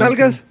 ¿Tú, 6ix9ine.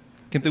 nalgas?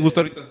 ¿Quién te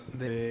gusta ahorita?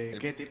 ¿De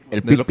qué tipo?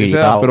 El De lo que Pipi,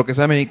 sea, Pau. pero que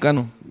sea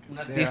mexicano. Un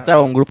artista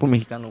o un grupo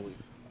mexicano, güey.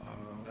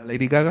 La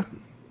Lady Gaga.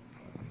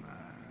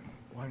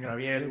 Juan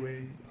Gabriel,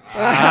 güey.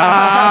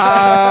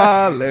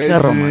 Ah,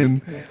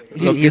 legend.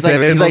 Lo que se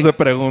ve no se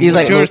pregunta. He's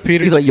like, George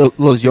Peter. he's like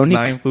los Yonix.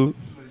 Nine food.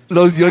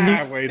 Los Ah,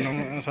 Yonix. güey, no,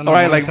 esa no, All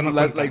right, esa no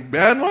like cuenta.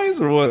 band wise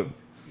or what?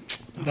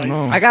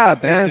 No. I got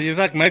a band. He's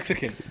like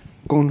Mexican.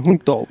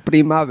 Conjunto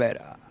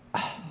Primavera.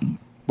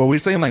 But we're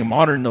saying like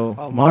modern though.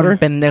 Oh, Modern modern?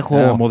 pendejo.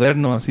 Yeah,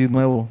 moderno, así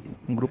nuevo.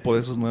 Un grupo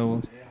de esos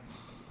nuevos.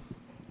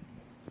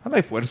 I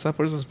like Fuerza.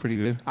 Fuerza is pretty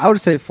good. I would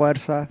say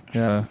Fuerza.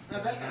 Yeah.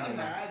 Natal Cano is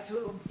alright,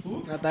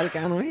 too. Natal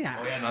Cano, yeah.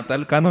 Oh, yeah,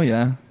 Natal Cano,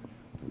 yeah.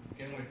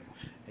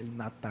 El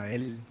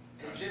Natael.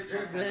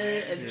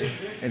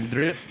 El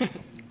drip.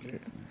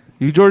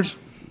 You, George?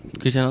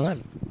 Cristian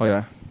Nodal. Oh,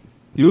 yeah.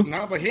 You?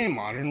 No, but he ain't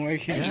modern, güey.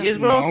 He is,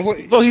 bro. No,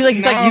 güey. Bro,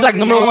 he's like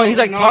number one. He's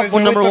like top ese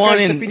one, güey number toca one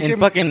este in pinche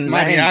fucking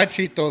Latin.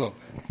 mariachi y todo.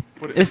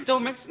 It's still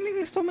Mexican.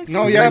 It's still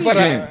Mexican. No, ya,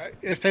 Mexican.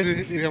 para,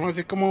 digamos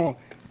así como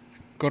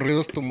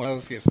corridos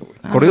tumbados y eso,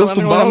 güey. Corridos no, a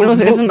mí no, tumbados. a mí no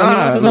sé, eso no,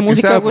 Nah, esa lo que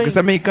música, sea, güey. porque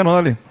sea mexicano,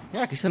 dale.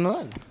 Yeah, Cristian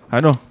Nodal. I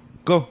know.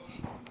 Go.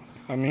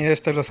 A mí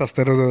los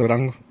asteros de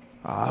Durango.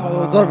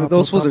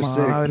 Those fools are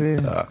sick. Madre.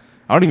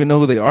 I don't even know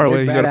who they are, They're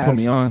way. You gotta put badass.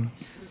 me on.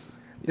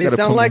 They gotta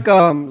sound put like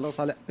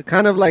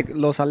kind of like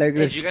Los Hey, Alegres.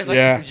 did you guys like?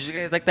 Yeah. Did you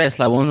guys like that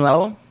Eslabón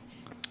Nuevo?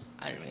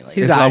 I didn't really like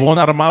He's it. Eslabón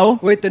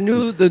Armado? Wait, the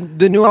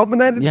new album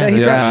that Yeah, he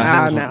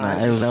yeah. dropped? Nah,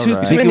 Nah, it was- that was too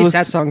alright. too Think it many was-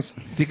 sad songs.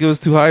 Think it was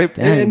too hype?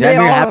 Damn, And damn, they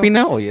you're all- happy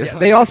now? Oh yes.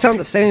 They all sound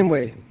the same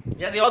way.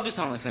 Yeah, they all do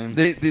sound the same.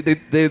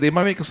 They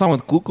might make a song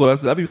with Cuco.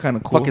 That'd be kind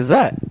of cool. Fuck is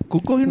that?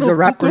 Cuco, you He's know a who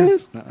rapper. Cuco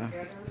is?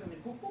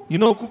 You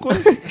know who Cuco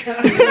is?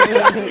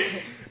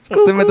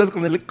 No te metas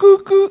con el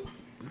Cuco.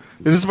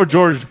 This is for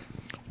George.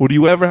 Would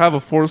you ever have a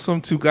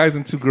foursome, 2 guys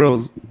and 2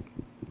 girls?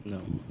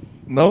 No.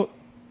 No?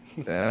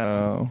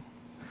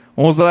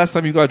 When was the last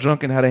time you got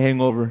drunk and had a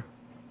hangover?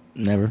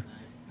 Never.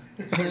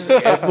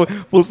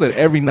 Fool said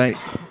every night.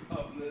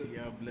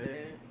 Yeah, blood.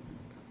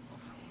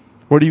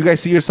 Where do you guys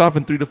see yourself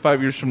in 3 to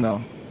 5 years from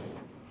now?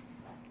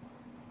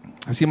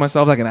 I see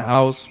myself like in a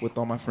house with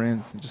all my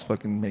friends and just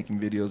fucking making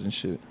videos and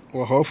shit.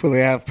 Well,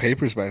 hopefully I have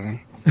papers by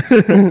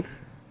then.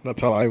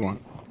 That's all I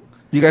want.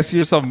 You guys see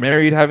yourself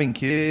married, having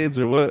kids,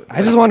 or what?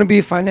 I just want to be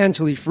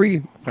financially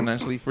free,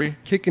 Financially free?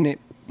 kicking it,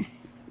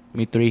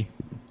 Me 3.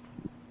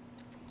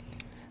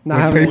 not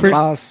With having papers? a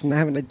boss, not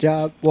having a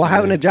job. Well,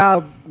 having a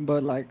job,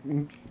 but like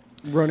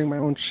running my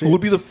own shit. Who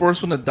would be the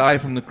first one to die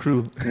from the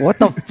crew? What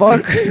the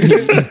fuck?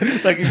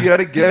 Like, if you had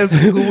to guess,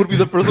 who would be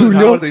the first one and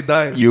how Julio. would they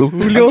die? You.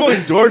 I'm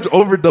going George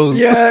overdose.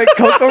 Yeah,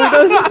 coke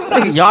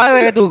overdose Y'all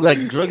gotta do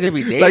like drugs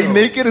every day. Like, bro.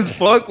 naked as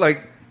fuck,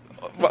 like,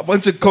 a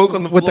bunch of coke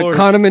on the with floor. the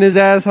condom in his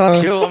ass,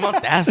 huh? Chill, I'm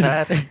not that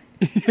sad.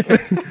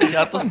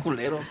 Gatos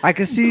culeros. I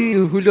could see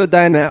Julio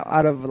dying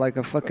out of like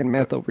a fucking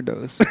meth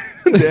overdose.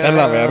 Damn,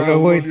 la verga,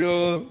 güey.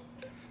 Julio.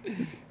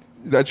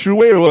 Is that true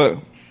way or what?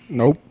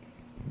 Nope.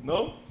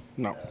 No.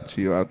 No.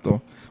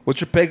 Chivato.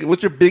 What's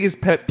your biggest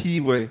pet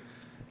peeve way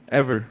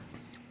ever?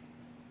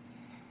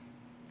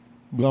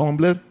 Blowing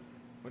blood?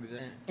 What is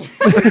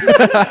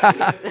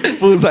that?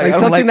 Fool's like, Like I don't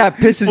something that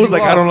pisses Fool's you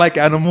like, off. I don't like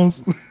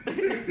animals.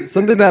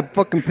 Something that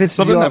fucking pisses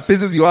Something you that off.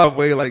 pisses you off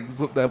way, like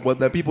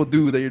that people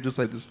do that you're just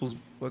like, this fool's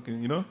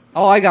fucking, you know?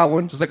 Oh, I got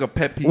one. Just like a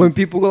pet peeve. When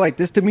people go like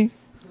this to me,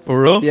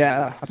 For real? yeah,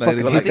 I Like, fucking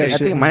they hate like that I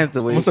shit. think mine's the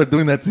I'm way. gonna start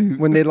doing that too.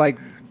 When they like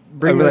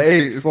bring I'll be like, us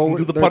hey, forward,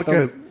 do the their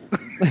podcast. thumbs.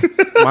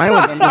 Mine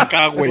was.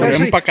 Acá, güey. Especially,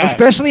 Ven pa' acá.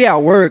 especially at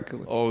work.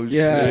 Oh,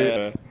 Yeah.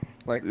 shit.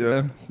 Like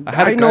Yeah. I I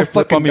had a ain't guy no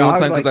flip fucking on me one dog,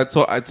 time because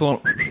like- I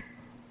told him,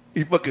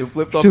 he fucking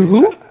flipped off To me.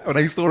 who? When I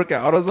used to work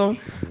at AutoZone,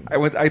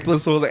 I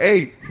told someone, like,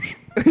 hey,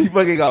 he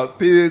fucking got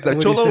pissed. That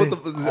What'd he cholo,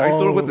 say? I used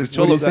to work with this Oh,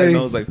 cholo what'd he guy, and say?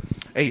 I was like,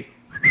 hey,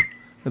 I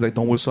was like,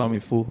 don't whistle on me,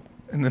 fool.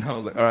 And then I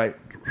was like, all right.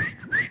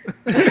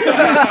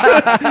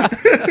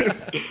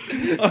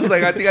 I was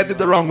like, I think I did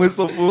the wrong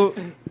whistle, fool.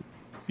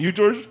 You,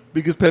 George?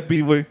 Biggest pet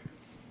peeve, way.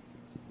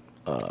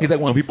 He's like,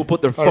 when people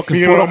put their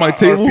fucking foot on my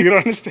table, Our feet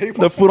on this table.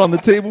 the foot on the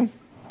table.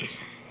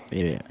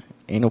 Yeah.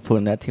 Ain't no food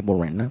on that table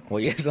right now. Oh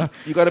yes.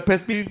 You got a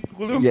pet peeve,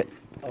 Julio? Yeah.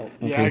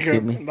 Yeah, I excuse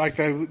get, me. like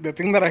the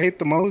thing that I hate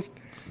the most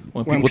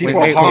when take-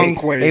 people hey,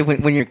 honk, way. Hey,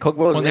 when your coke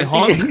bottle When is they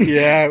empty. honk?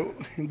 Yeah,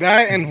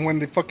 that and when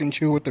they fucking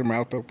chew with their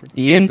mouth open.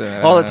 Ian,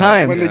 all the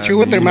time. When they chew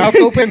with their mouth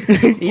open, Oh,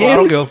 I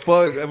don't give a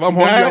fuck. If I'm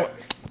hungry,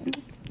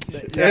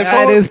 That-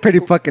 that is pretty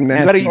fucking you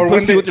gotta nasty. eat Or when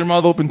pussy they- with your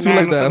mouth open too, Nah,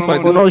 like that. no, That's why.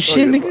 no, no, no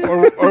shit,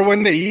 nigga. or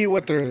when they eat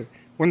with their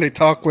when they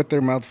talk with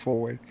their mouth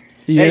full. Way.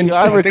 Hey, Ian, you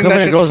ever I think come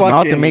that in a shit's girl's mouth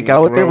fucking and make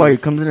out with her while gross.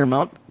 it comes in her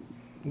mouth?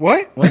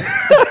 What?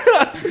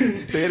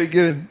 Say it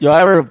again. You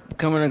ever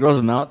come in a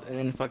girl's mouth and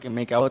then fucking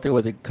make out with her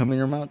with it come in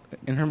her mouth?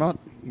 In her mouth?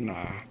 Nah.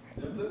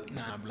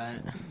 Nah,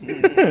 blood.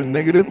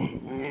 Negative.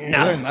 No,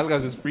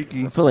 nalgas is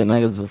freaky. I feel like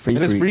niggas is a free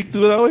It is freak. freak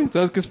do it that way.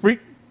 ¿Sabes qué es freak?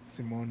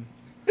 Simón.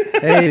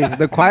 Hey,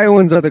 the quiet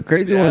ones are the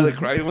crazy Yeah, the ones.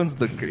 cry ones,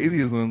 the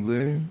craziest ones,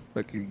 man.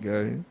 Fucking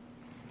guy.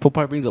 Full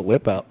part brings a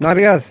whip out.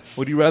 Narias,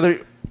 Would you rather?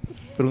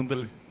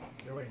 Pregúntale.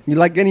 you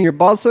like getting your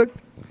balls sucked?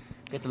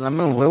 Que te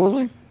lamen los huevos,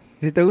 güey.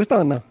 ¿Si te gusta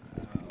o no?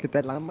 Que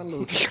te laman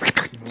los...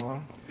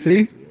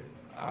 ¿Sí?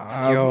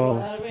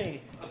 Yo...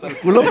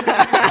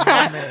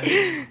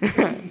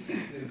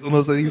 Eso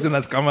no se dice en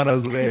las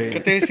cámaras, güey. ¿Qué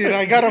te decir?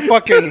 I got a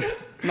fucking...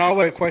 No,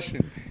 wait,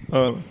 question.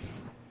 Ah,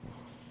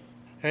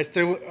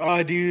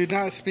 Do you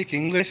not speak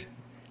English?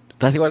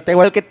 Estás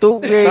igual que tú,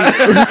 güey. Ahí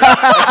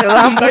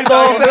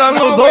se dan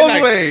los dos,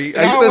 güey.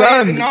 Ahí se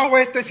dan. No,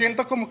 güey, te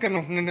siento como que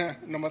no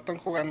me están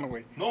jugando,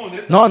 güey. No,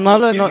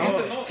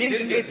 no. Sí,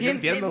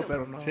 Entiendo,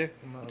 pero no. Sí.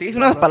 te dice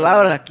unas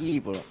palabras aquí,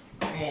 bro.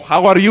 Como,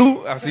 how are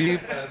you? Así.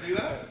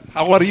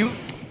 How are you?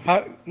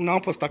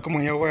 No, pues está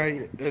como yo,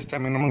 güey. A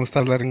mí no me gusta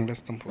hablar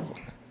inglés tampoco.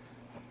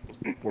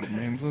 Por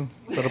menso.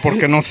 Pero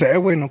porque no sé,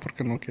 güey, no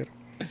porque no quiero.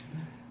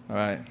 All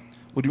right.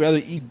 Would you rather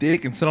eat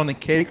dick and sit on a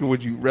cake, or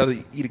would you rather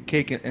eat a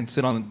cake and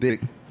sit on a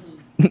dick?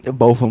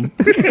 Both of them.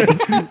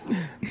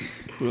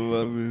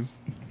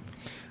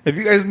 If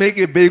you guys make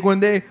it big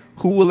one day,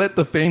 who will let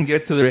the fame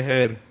get to their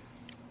head?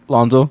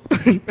 Lonzo.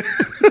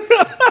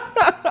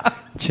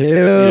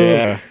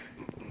 Chill.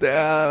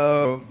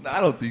 I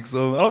don't think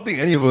so. I don't think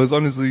any of us,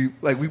 honestly.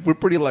 Like, we're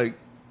pretty, like,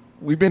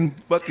 we've been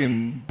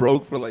fucking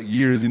broke for, like,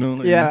 years, you know?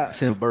 Like, Yeah.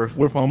 Since birth.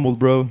 We're humbled,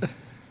 bro.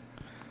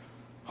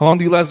 How long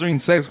do you last during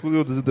sex,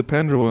 Julio? Does it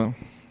depend or what?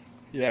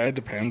 Yeah, it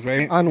depends,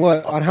 right? On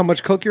what? On how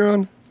much coke you're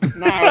on?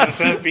 No,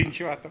 seas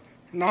pinche vato.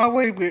 No,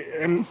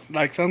 güey,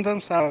 like,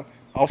 sometimes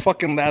I'll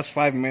fucking last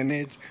 5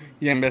 minutes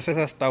y en veces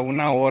hasta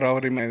una hora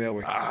y media,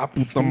 güey. Ah,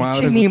 puta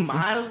madre. Ni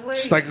mal, güey.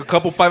 Just like a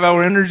couple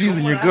 5-hour energies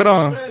and you're good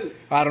on.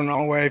 I don't know,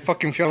 güey. I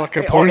fucking feel like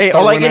a Hey, porn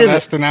star all I when get I is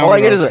last an all hour. I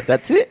get is though.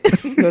 that's it.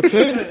 That's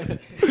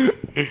it?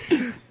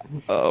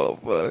 Oh,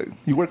 fuck.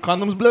 You wear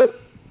condoms, blood?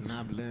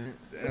 Nah, blood.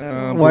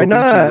 Why bro,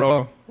 not? pinche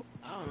raw.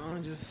 I don't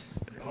know. Just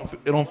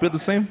It don't feel the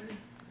same?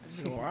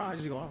 go around.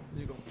 Just go.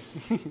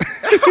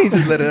 You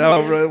just let it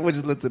out, bro. What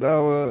just lets it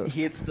out?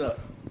 He hits the.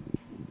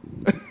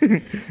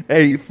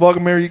 Hey,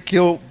 fuck, Mary,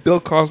 kill Bill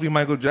Cosby,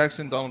 Michael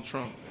Jackson, Donald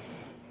Trump.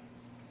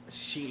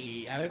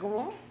 Sí. A ver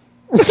cómo.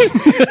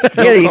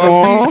 Yeah, you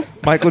Cosby,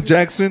 Michael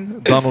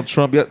Jackson, Donald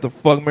Trump. Yeah, the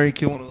fuck, Mary,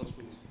 kill one of those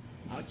fools.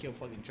 I'll kill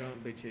fucking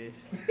Trump, bitches.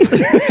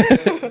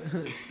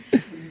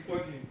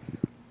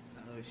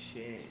 Oh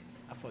shit.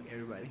 I fuck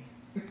everybody.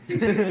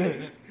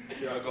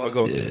 I'll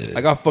go.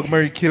 I got fuck,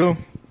 Mary, kill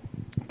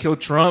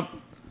Trump.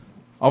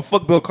 I'll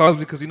fuck Bill Cosby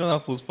because you know that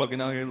fool's fucking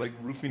out here like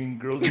roofing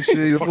girls and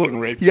shit. Fucking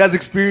rape. He has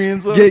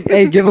experience.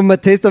 Hey, give him a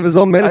taste of his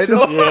own medicine.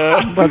 know.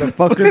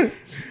 Motherfucker.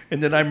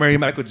 And then I marry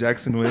Michael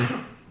Jackson with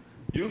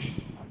you.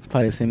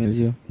 Probably the same as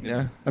you.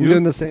 Yeah, I'm You?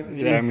 doing the same.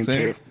 Yeah, me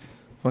Same. too.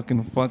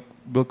 Fucking fuck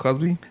Bill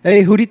Cosby.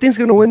 Hey, who do you think's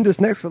gonna win this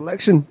next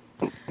election?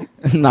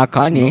 Not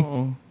Kanye.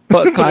 Oh.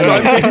 But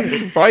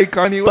Kanye. Right,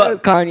 Kanye But was.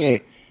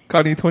 Kanye.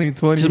 Kanye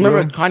 2020. Just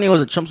remember, bro. Kanye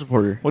was a Trump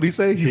supporter. What do you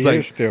say? He's He like,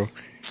 is still.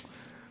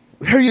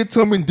 Harriet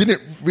Tubman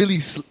didn't really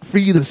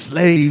free the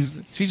slaves.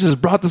 She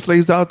just brought the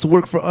slaves out to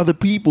work for other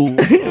people.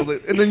 I was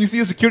like, and then you see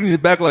a security in the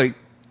back, like,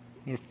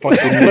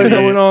 Fucking what's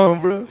going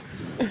on, bro?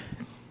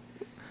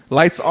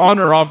 Lights on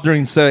or off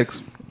during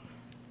sex?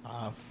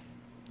 Off.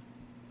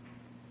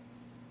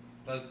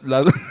 I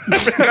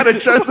gotta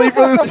translate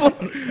for this one.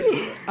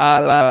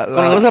 Con las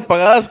luces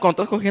apagadas,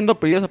 cuando estás cogiendo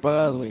perillas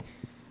apagadas, güey.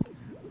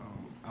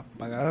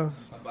 Apagadas.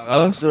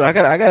 Apagadas. Dude, I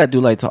gotta do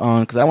lights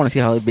on because I want to see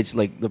how the bitch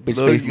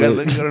face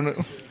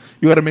looks.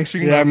 You gotta make sure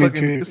you're Yeah, not me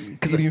fucking too.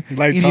 eating,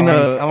 Lights eating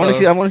on. I want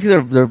to see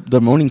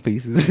their moaning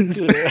faces.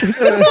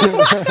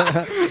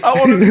 I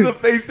want to see the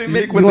face they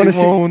make when You they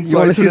wanna moan, see, so you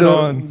I wanna see turn it the,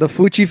 on. the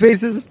Fuchi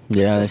faces?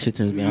 Yeah, that shit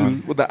turns me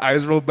on. With the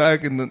eyes rolled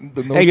back and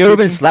the nose. Hey, you ever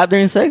been twitching. slapped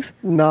during sex?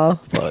 No.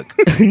 Fuck.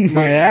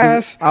 my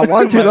ass. I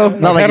want to though.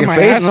 Not like had your my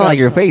face. ass Not up. like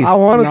your face. I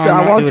want to. No, I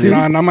not want doing it.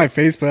 to. No, not my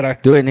face, but I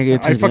Do it, nigga.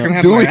 It I turns me fucking on.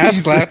 have Do my it, ass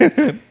he slapped.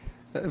 said.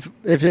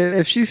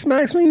 If she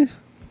smacks me,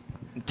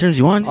 It turns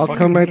you on. I'll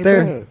come right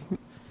there.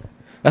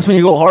 That's when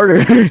you go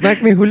harder.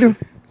 Smack me, Julio.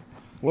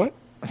 What?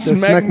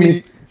 Smack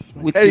me.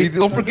 With Hey, the-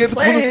 don't forget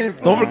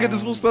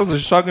this fool sells a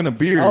shotgun a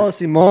beer. Oh,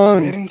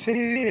 Simón.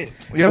 Espérense.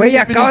 Yeah, Güey, we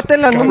can finish-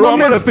 acábatela, no Bro, I'm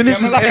gonna mames. finish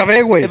Ya me this. la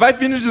acabé, güey. If I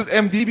finish this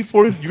MD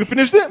before you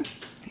finished it,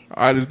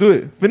 all right, let's do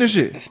it. Finish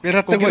it.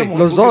 Espérate, Go get güey. him one.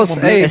 Los Go get dos. him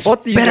one, Hey, man.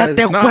 both of you guys.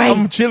 Espérate, Nah, güey.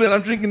 I'm chilling.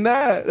 I'm drinking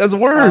that. That's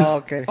worse. Oh,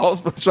 okay.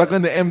 I'll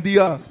shotgun the MD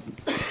off.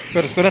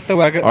 Pero espérate,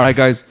 güey. All right,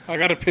 guys. I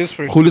got to piss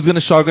first. Julio's gonna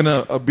shotgun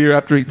a beer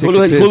after he takes a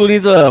Hulu piss.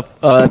 needs a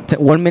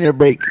 1 minute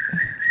break.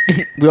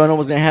 We all know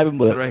what's gonna happen,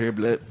 but Right here,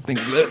 blood. Think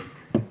blood.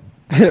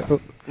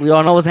 we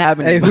all know what's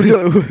happening. Hey,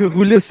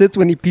 Julio sits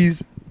when he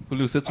pees.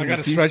 Julio sits I on got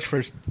the to stretch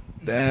first.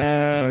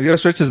 Damn, you gotta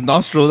stretch his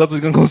nostrils. That's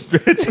what he's gonna go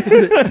stretch. For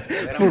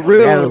Out of the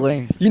real.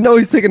 way. You know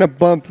he's taking a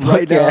bump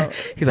right yeah. now.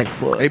 He's like,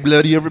 fuck. Hey,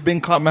 blood, you ever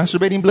been caught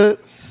masturbating, blood?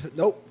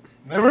 Nope.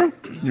 Never?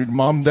 Your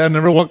mom, dad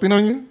never walked in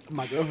on you?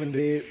 My girlfriend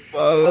did.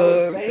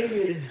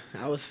 Faded.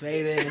 I was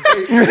faded.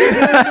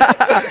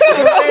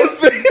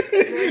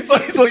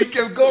 so he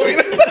kept going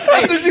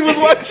after she was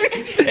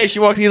watching. Hey, she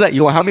walks. He's like,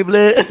 you want to help me,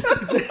 blood?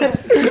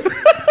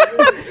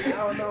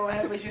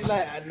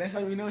 Next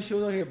time we know, she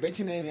was over here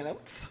bitching at me. Like,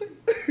 what the fuck?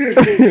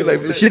 You're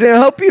like, She didn't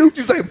help you?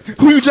 she's like,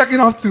 who you jacking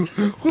off to?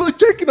 Who you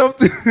jacking off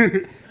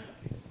to?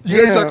 You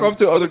guys jack off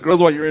to other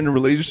girls while you're in a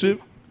relationship?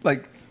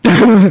 Like,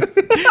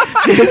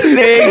 This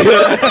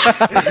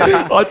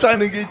nigga. all trying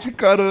to get you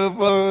caught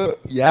up.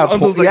 Yeah,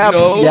 Alonso's like,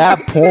 no. yeah,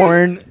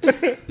 porn.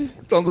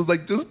 Alonso's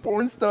like, just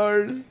porn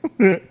stars.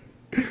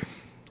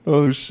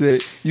 Oh,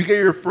 shit. You get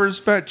your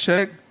first fat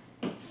check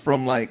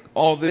from, like,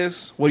 all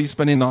this. What are you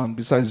spending on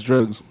besides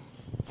drugs?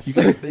 You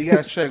get a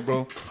big-ass check,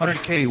 bro.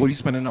 100K. What are you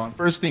spending on?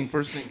 First thing.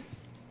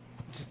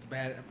 Just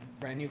a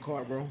brand new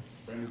car, bro.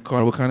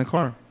 Car. What kind of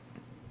car?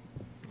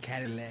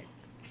 Cadillac.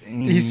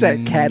 He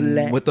said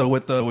Cadillac. With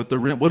the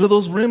rim. What are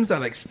those rims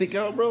that like stick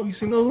out, bro? You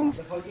seen those ones?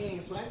 The fucking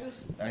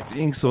Swaggers? I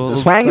think so.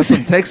 Swangs? That's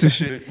some Texas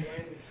shit.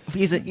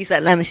 East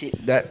Atlanta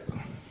shit.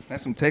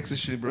 That's some Texas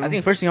shit, bro. I think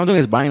the first thing I'm doing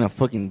is buying a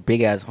fucking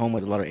big ass home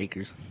with a lot of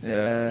acres.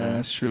 Yeah,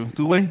 that's true.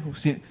 Tu,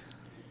 güey.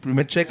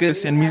 Primer cheque de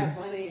 100 mil.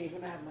 You're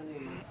gonna have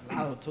money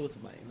allowed too to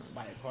buy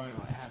a car and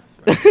all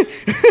that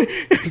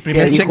happens,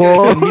 Primer ¿Qué cheque de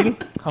dijo? 100 mil.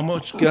 How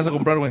much? ¿Qué vas a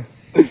comprar, güey?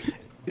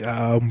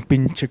 Ya, un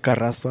pinche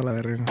carrazo a la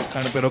verga.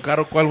 Pero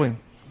caro, ¿cuál, güey?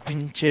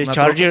 Pinche Una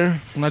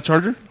Charger ¿Una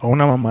Charger? o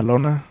una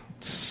mamalona.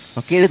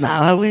 No quieres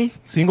nada, güey.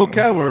 Single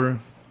cab or?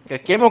 Que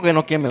queme o que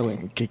no queme,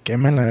 güey. Que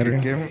queme la verga.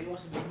 ¿Qué? right?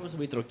 Vamos a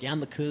be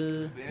troqueando,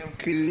 cuz. Damn,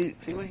 kid.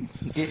 Sí, güey.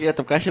 ¿Ya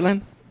te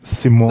Cachelan?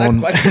 Simón.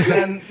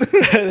 Guachilan.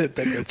 De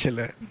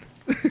Tecachela.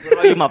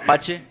 Hay un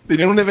mapache.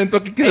 Tenían un evento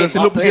aquí que así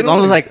lo It pusieron.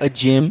 almost like a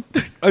gym.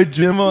 A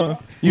gym.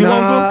 You know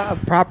Nah,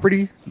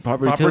 property.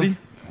 property?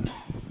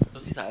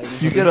 Entonces, sí sabes,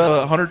 You get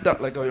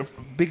like a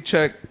big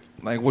check.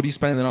 Like, what are you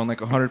spending on? Like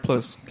 100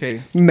 plus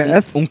K.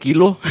 Meth. un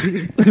kilo.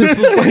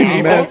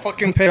 I'll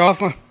fucking pay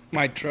off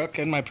my truck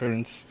and my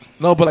parents.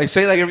 No, but like,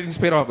 say like everything's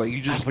paid off. Like, you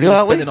just Frío,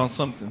 güey. spend it on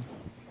something.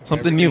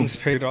 Something new. Everything's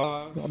paid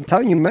off. I'm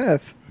telling you,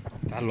 meth.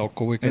 Está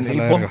loco, güey. Que An se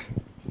la 8 ball. verga.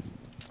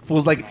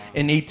 Feels like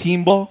an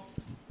 18 ball.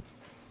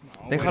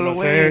 Déjalo, no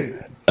güey.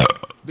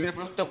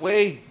 sé.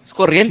 Güey, es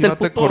corriente el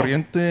Chingate puto.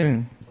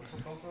 corriente.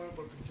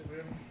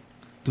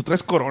 Tú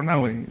traes corona,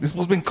 güey. This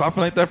fool's been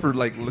coughing like that for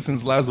like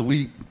since last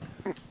week.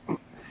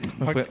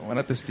 Van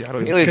a testear, Eh,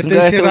 güey. güey, ¿Qué tú te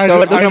nunca decía? ves que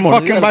verte una I'd mordida,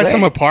 fucking buy güey.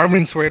 some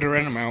apartments, way to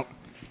rent them out.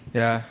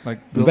 Yeah,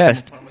 like The build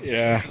best. some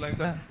Yeah. shit like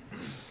that.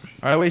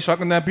 All right, wait,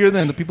 shotgun that beer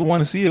then. The people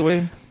want to see it,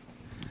 güey.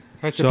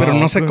 Pero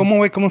no sé cómo,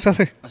 güey. ¿Cómo se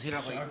hace? Así era,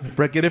 güey.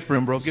 Brett, get it for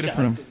him, bro. Get it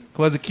for him.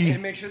 Who has the key?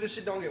 make sure this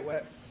shit don't get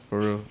wet. For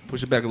real.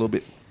 Push it back a little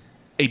bit.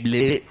 Hey,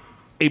 Bled.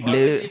 Hey,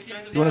 Bled.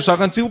 You want a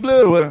shotgun too,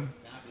 Bled, or what?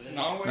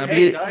 No, Nah,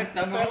 güey.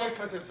 Bled.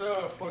 Because it's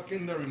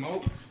fucking the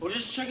remote. Or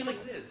just check it like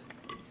this.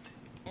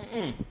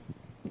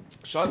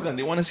 Shotgun.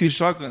 They want to see a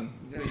shotgun.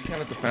 You can't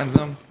let the fans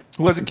down.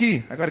 Who has a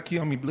key? I got a key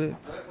on me, Bled.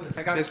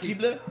 I got There's key,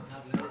 Bled?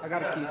 I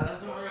got a key.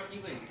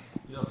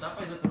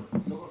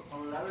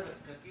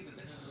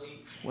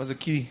 Who has a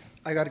key?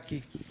 I got a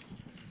key.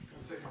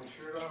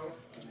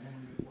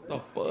 The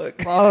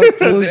fuck? Oh,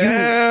 fool,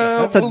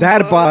 Damn, that's a fool's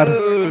dad bod.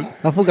 good.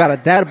 That fool got a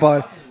dad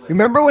bod.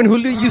 Remember when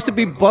Julio used to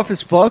be buff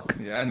as fuck?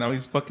 Yeah, now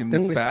he's fucking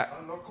Then fat.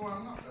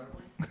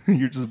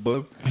 You're just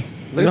buff. You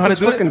Look know how at to his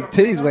do fucking it?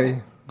 titties,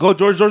 way. Go,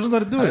 George. George knows how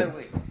to do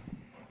it.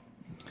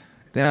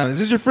 Damn, is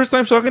this your first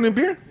time shotgunning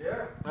beer?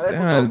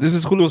 Damn, this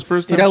is Julio's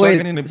first time Mira, güey,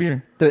 shotgunning a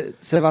beer.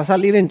 se va a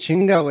salir en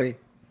chinga, güey.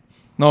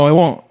 No, it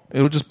won't.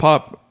 It'll just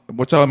pop.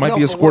 Watch out, it might No,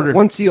 be a but squirter.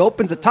 Once he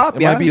opens the top,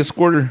 It yeah. might be a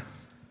squirter.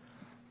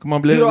 Come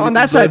on, Bled. Do it on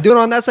that side. Do it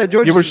on that side,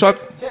 George. You ever shot?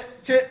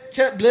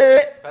 Check, bleh.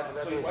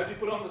 Why'd you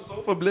put it on the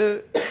sofa,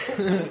 Bled?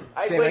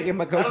 Say, I get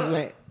my coaches,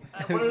 man.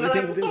 That's what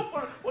they do.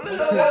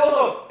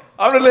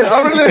 Ábrele,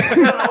 ábrele.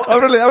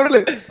 Ábrele,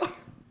 ábrele.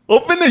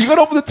 Open it. You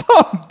gotta open the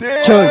top.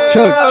 Damn.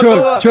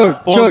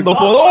 Chug. Fondo,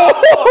 fondo.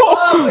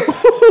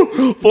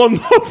 Fondo,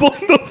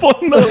 fondo,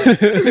 fondo.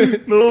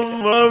 No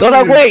mames.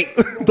 Toda, güey.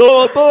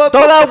 Toda.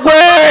 Toda,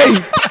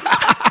 güey.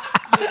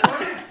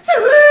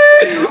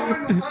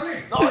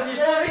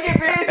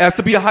 It has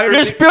to be a higher.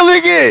 You're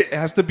spilling it. It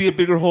has to be a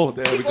bigger hole.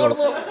 There we go.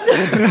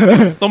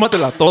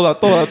 Tómatela. Toda.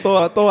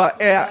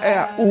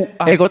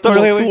 Hey, go todo,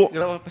 güey.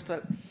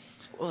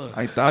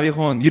 Ahí está,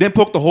 viejo. You didn't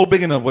poke the hole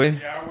big enough, way.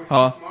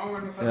 Huh?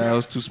 Yeah, it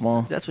was too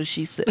small. That's what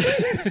she said.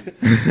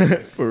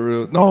 For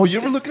real. No, you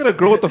ever look at a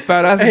girl with a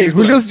fat ass? and Hey, just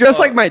be Julio's dressed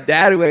like my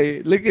dad,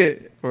 way. Look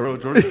at. for real,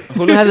 Jordan.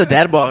 Julio has a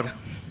dad bod.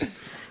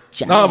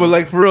 No, but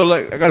like for real,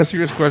 like I got a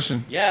serious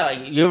question. Yeah,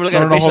 like, you ever look at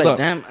No, a no, bitch hold like, up.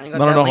 damn, I ain't got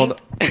No, that hold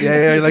length. up.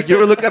 Yeah. Like you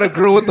ever look at a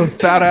girl with a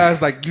fat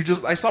ass? Like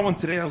I saw one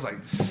today. I was like,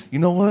 you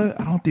know what?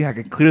 I don't think I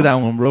could clear that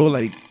one, bro.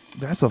 Like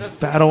that's a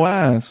fat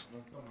ass.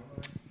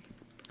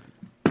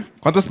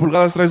 ¿Cuántas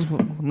pulgadas traes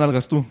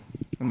nalgas tú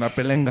en la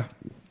pelenga?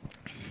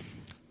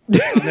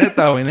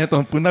 Neta, güey,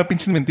 neta. Una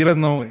pinches mentiras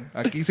no, güey.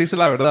 Aquí se dice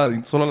la verdad,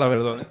 y solo la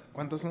verdad.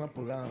 ¿Cuánto es una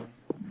pulgada?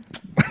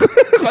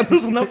 ¿Cuánto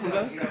es una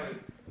pulgada?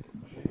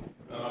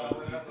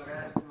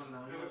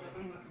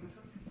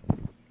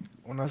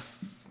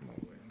 Unas. No,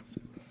 güey,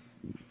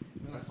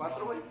 no sé.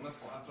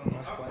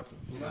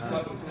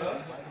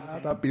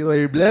 Rápido,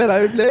 Air Bled,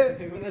 Air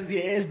Bled. Unas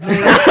 10,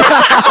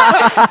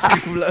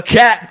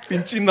 Cat.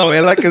 Pinche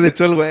novela que se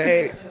echó el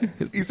güey.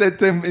 He said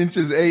 10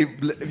 inches. Hey,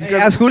 if you guys,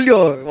 Ask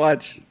Julio.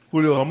 Watch.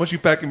 Julio, how much you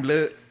packing,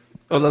 Bled?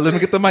 Oh, let me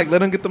get the mic.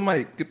 Let him get the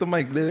mic. Get the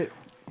mic, Bled.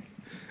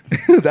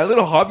 That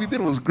little hobby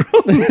did was gross.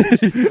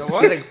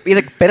 Espérate.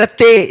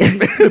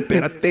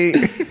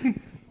 Espérate.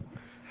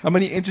 How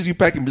many inches you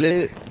packing,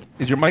 Bled?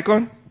 Is your mic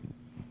on?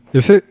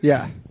 Is it?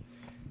 Yeah.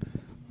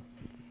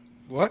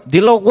 What?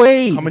 Dilo,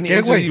 güey. How many Yeah,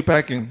 inches wait. you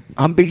packing?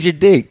 How big's your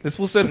dick? This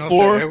fool said No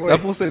 4. sé, güey. That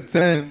fool said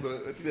 10. But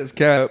I think that's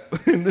cap.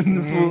 And then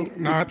this fool.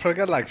 No, I probably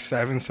got like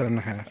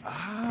 7.5.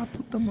 Ah,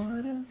 puta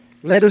madre.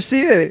 Let us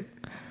see it.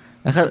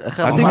 I think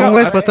No,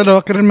 güey, después te lo voy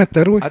a querer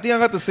meter, güey. I think I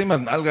got the same as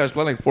Nalgas,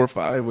 probably like 4 or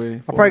 5, way. I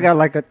probably got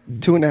like a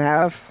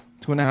 2.5.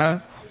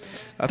 2.5.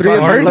 That's 3 how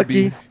if hard I'm it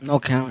lucky. be. No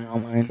count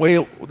on mine.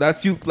 Wait,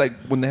 that's you like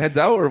when the head's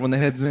out or when the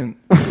head's in?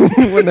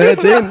 When the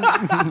head's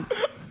in.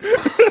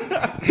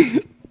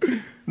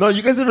 No,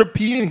 you guys ever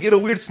pee and get a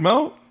weird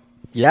smell?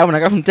 Yeah, when I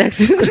got from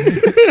Texas.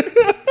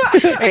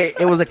 Hey,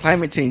 it was a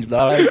climate change,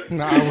 dog.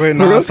 Nah, güey,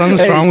 no,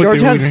 something's wrong with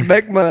George you, has güey.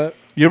 smegma.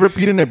 You ever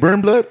peed and it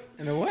burned blood?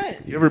 And the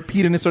what? You ever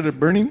peed and it started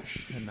burning?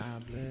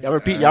 Y'all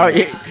repeat, y'all.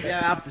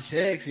 Yeah, after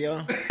 6, yo.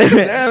 Damn,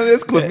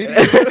 that's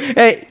chlamydia.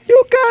 Hey,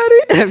 you got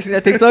it. Have you seen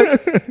that TikTok?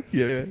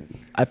 Yeah.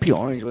 I pee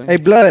orange, güey. Hey,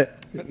 blood.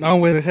 No,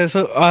 güey,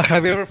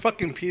 have you ever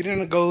fucking peed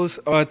and it goes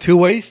 2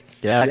 ways?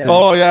 Yeah. Yeah.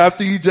 Oh, yeah,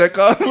 after you jack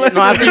off. No,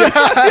 after you,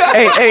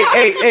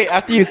 hey,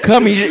 after you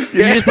come, you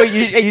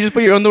just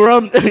put your underwear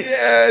on.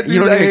 Yeah, dude, You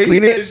don't I even hate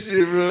clean that it?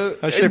 shit, bro.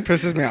 That shit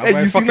pisses me off. And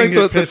I you see fucking like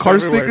get the pissed car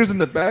everywhere. stickers in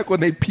the back when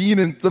they pee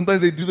and sometimes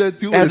they do that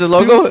too. As where the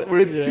it's logo? Where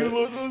it's 2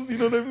 logos, you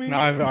know what I mean? No,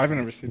 I've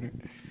never seen it.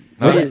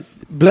 Hey,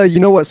 blood, you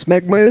know what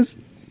smegma is?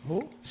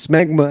 Who?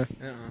 Smegma.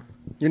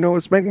 You know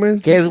what smegma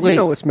is? Guess You what?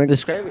 know what smegma is.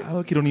 Describe it. I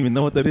look, you don't even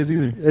know what that is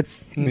either.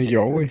 It's Ni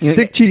yo, güey.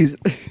 dick cheese.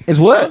 It's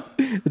what?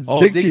 It's Oh,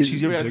 dick dick cheese.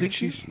 cheese. You ever had dick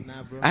cheese?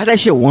 Nah, bro. I had that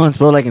shit once,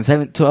 bro. Like in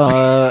when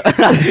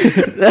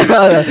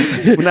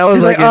I was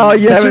He's like, like, oh, in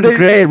yesterday- 7th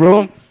grade,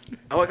 bro.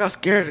 I got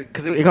scared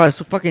because it got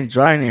so fucking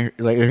dry and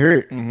it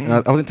hurt. And I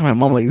was gonna tell my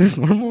mom like, "Is this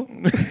normal?"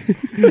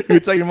 You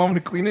tell your mom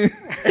to clean it?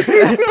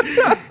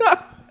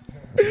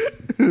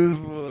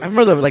 I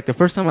remember the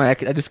first time I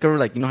discovered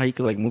like you know how you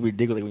could like move your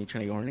dick like when you're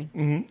trying to get horny.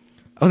 Mm-hmm.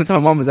 I was gonna tell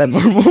my mom, "Is that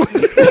normal?"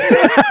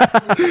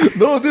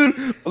 No,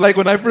 dude. Like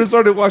when I first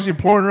started watching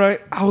porn, right?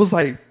 I was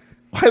like,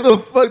 why the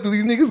fuck do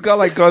these niggas got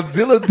like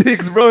Godzilla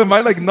dicks, bro? Am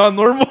I like not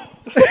normal?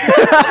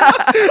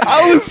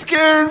 I was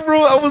scared, bro.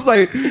 I was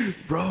like,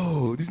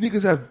 bro, these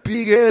niggas have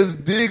big ass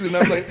dicks, and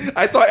I'm like,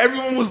 I thought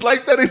everyone was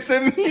like that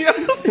except me. I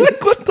was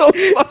like, what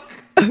the fuck?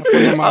 I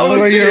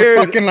was You were scared.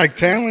 fucking like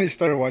 10 when you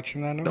started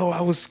watching that, no? No,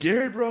 I was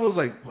scared, bro. I was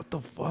like, what the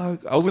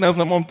fuck? I was gonna ask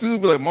my mom too,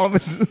 but like, mom,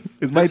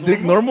 is my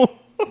dick normal?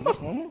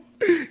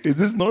 Is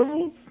this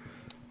normal?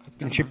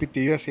 Pinche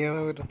pitillo así,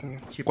 güey, lo tenía.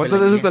 ¿Cuántas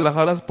veces te la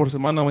jalas por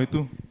semana, güey,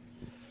 tú?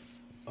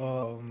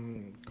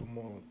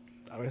 Como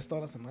a veces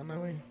toda la semana,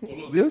 güey. ¿Todos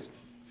los días?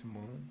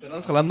 Simón. ¿Te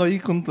andas jalando ahí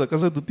con la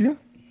casa de tu tía?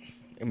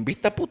 En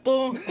vista,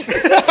 puto.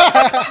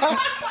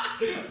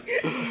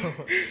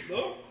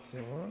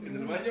 ¿En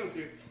el baño o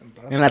qué?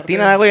 En la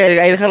tina, güey,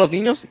 ahí deja a los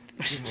niños.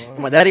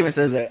 My dad even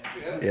says that.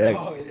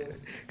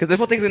 Because this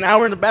one takes an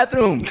hour in the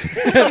bathroom.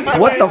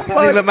 What the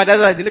fuck? My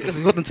dad's like, dile que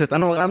sus hijos se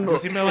están ahogando.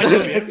 Sí me baño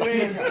bien,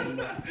 güey.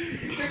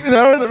 An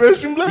hour in the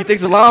restroom, He blood?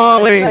 takes a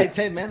long way. Like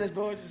 10 minutes,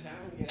 bro. Just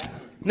get out.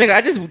 Nigga,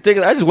 I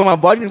just want my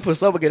body to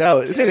push up and get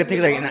out. This nigga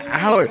takes like an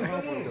hour.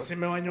 Yo sí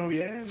me baño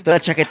bien. Te la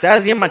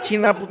chaqueteas bien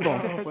machina, puto.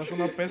 Pues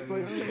una pesto,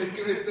 yo. Es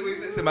que este güey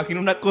se imagina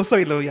una cosa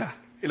y luego ya.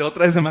 Y luego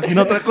otra vez se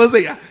imagina otra cosa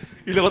y ya.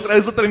 Y luego otra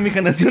vez otra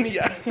imaginación y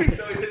ya. Este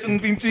güey se echa un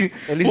pinche...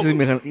 Él dice,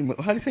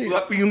 ojalá dice, Va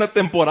a pedir una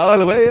temporada,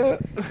 el güey.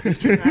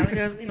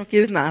 ya. y no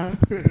quieres nada.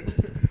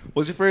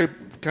 What's your favorite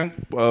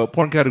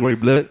porn category,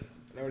 blood?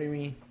 What do you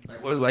mean?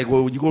 Like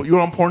well, you're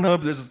on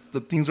Pornhub. There's the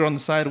things are on the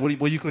side. What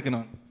are you clicking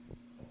on?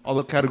 All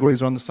the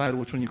categories are on the side.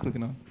 Which one you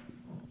clicking on?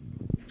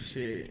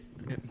 Shit.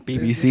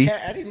 BBC.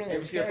 I didn't know there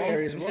was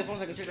categories, bro.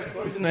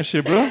 Isn't that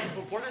shit, bro? I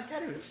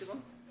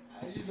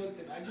just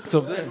looked at It's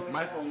up there.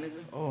 My phone,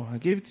 nigga. Oh, I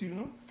gave it to you,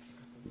 no?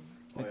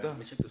 Like that. Let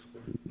me check this.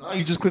 No,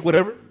 you just click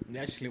whatever.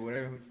 Actually,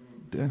 whatever.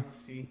 Yeah.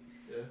 See.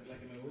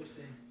 Like me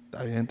gusta.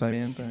 Está bien, está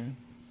bien, está bien.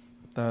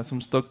 That's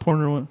some stuck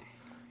porn or what?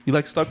 You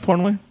like stuck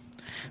porn, way?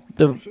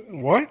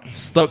 What?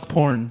 Stuck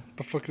porn.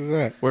 The fuck is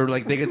that? Where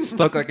like they get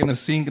stuck like in a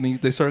sink and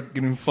they start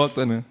getting fucked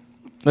in it.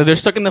 Like, they're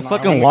stuck in the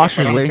fucking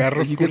washer, fueron way.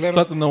 perros, You get culero.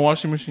 stuck in the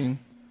washing machine.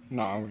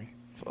 No,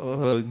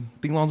 güey.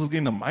 Ding Lonzo's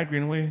getting a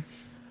migraine, way.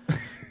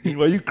 Why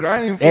are you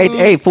crying? Hey, fool?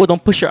 hey, fool,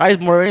 don't push your eyes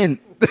more in.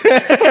 My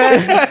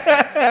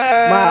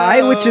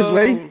eye witches,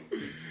 güey.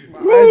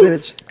 My eyes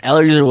itch.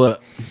 Allergies or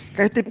what?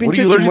 Cállate, What are pinche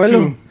you allergic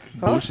chimuelo. to?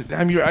 Bullshit.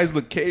 Damn, your eyes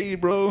look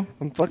caved, bro.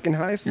 I'm fucking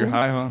high, fool. You're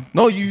high, huh?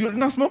 No, you're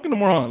not smoking no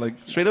more, huh? Like,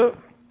 straight up?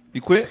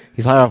 You quit?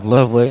 He's high off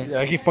love, way.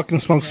 Yeah, he fucking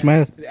smokes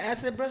meth. The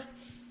acid, bro.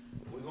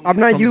 I'm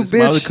not From you, this- my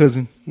other bitch.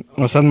 cousin.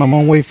 O sea,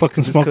 mamón, we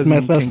fucking His smoked cousin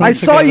meth last came. night. I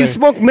saw you together.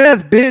 smoke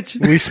meth,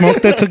 bitch. We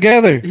smoked it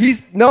together.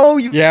 He's no,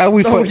 you. Yeah,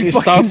 we no, you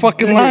stop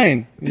fucking did.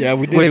 lying. Yeah,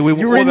 we did. Wait,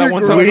 You were in that your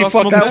one group. time we we all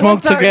fucking smoked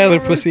smoked time, together,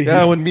 remember? pussy.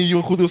 Yeah, when me, you,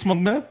 and Julio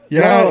smoked meth.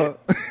 Yeah. No.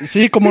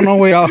 See, como no,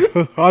 way.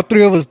 All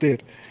three of us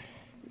did.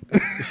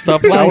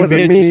 Stop That lying,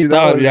 wasn't bitch. me.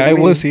 Stop. That Yeah, wasn't it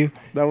me. was you.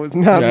 That was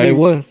not Yeah, me. it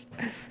was.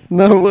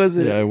 No, it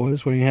wasn't. Yeah, it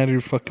was when you had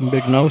your fucking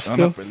big nose Van a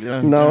still.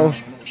 pelear. No.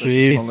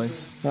 Sí. Smell like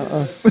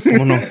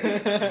Como no?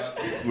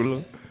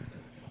 culo.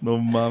 No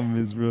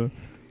mames, bro.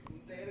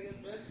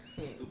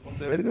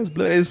 Vergas,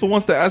 blood. If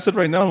wants to acid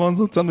right now,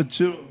 Alonso, tell him to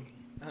chill.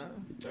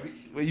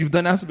 Wait, you've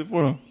done acid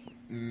before, huh?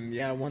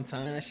 Yeah, one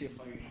time that shit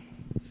fucking.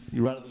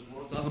 You're out of this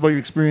world. Tell us about your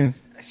experience.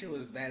 That shit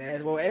was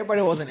badass. Well,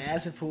 everybody was an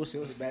acid fool, so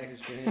it was a bad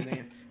experience.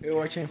 Man. We were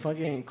watching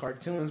fucking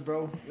cartoons,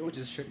 bro. It was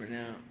just tripping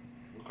out.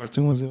 What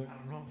cartoon was it? I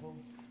don't know, bro.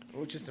 It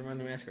was just a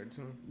random ass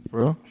cartoon.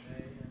 Bro?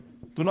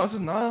 Tú no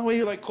haces nada, güey.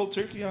 You're like cold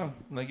turkey, huh?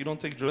 Like, you don't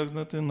take drugs,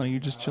 nothing. Like, you're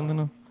just chilling,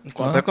 huh?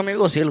 Cuando está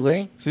conmigo, sí, el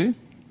güey. ¿Sí?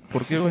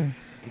 ¿Por qué, güey?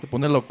 Te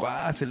pone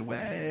locuaz el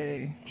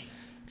güey.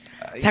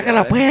 Ay,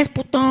 Sácala ay. pues,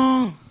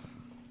 puto.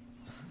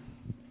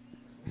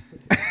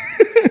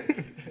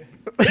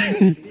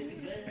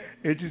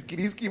 El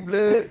chisquirisqui,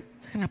 blood.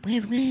 Sácala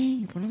pues,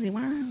 güey. Ponlo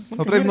igual.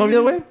 ¿No traes novia,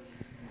 güey?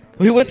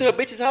 We went to a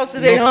bitch's house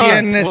today, No huh?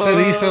 tienes, se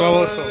dice,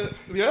 baboso.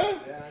 ¿Ya?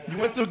 You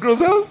went to a girl's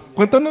house?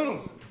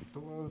 Cuéntanos.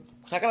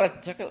 Sácala,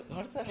 sácala.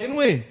 Ahorita. ¿Quién,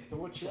 güey?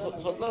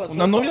 Suéltala,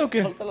 ¿Una novia o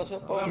qué? Suéltala,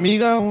 suéltala.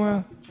 Amiga,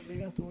 güey.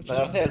 La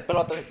agarré del pelo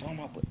atrás.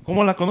 Toma, pues.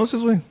 ¿Cómo la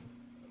conoces, güey?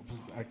 Pues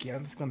aquí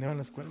antes cuando iba a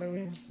la escuela,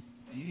 güey.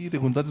 ¿Y te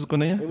juntaste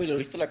con ella? Güey, ¿le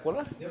viste la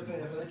cola?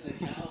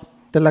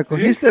 ¿Te la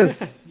cogiste?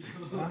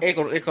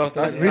 Cuando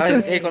estabas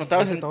cuando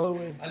estabas en... Todo,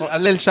 güey.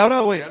 Hazle el shout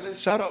out, güey. Hazle el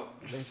shout out.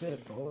 Le hice de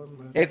todo,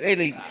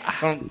 güey.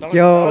 Cuando estabas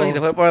Yo- y se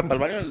fue para el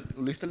baño,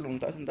 ¿lo viste? ¿Le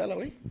montabas sentada,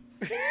 güey?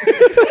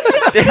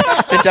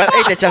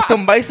 ¿Te echaste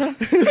un baisa?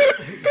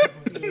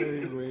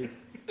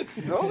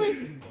 No, güey.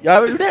 Ya,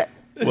 güey, mira.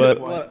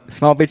 What?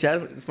 Small bitch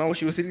ass. Small what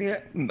she was sitting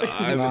at. Nah, I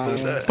haven't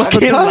done that.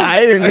 Fucking time.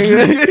 liar,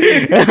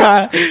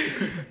 nigga.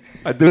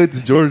 I do it to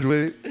George,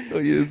 güey. Oh,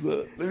 yes.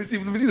 Let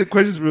me see the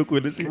questions real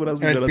quick. Let's see what else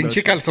we got El on pinche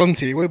that calzón,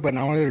 sí, güey, but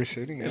now they're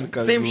sitting. shit.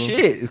 Same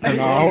shit.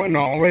 No,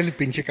 no, güey, el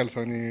pinche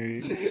calzón.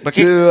 ¿Para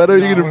Chill, qué? I know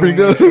you're No, gonna bring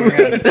güey,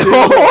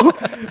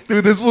 up.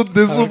 Dude, this fool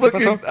 ¿qué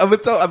fucking. pasó? I'm gonna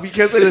tell. I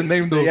can't say the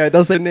name though. Yeah,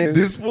 don't say names.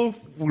 This fool,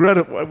 we were at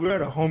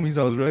a homie's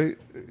house, right?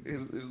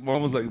 His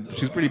mom was like,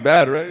 she's pretty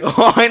bad, right?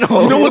 Oh, I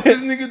know. You know what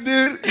this nigga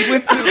did? He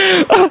went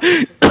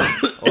to.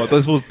 Oh,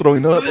 this was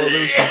throwing up.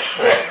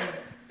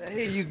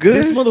 Hey, you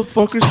This good?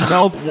 motherfucker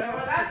smelled.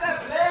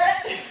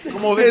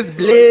 Como ves,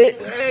 bleh.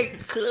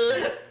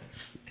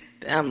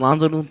 Damn,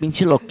 Lonzo era un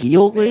pinche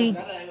loquillo, güey.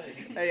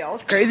 Hey, I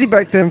was crazy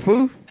back then,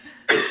 fool.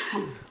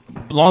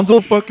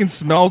 Lonzo fucking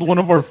smelled one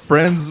of our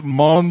friends'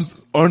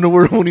 mom's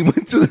underwear when he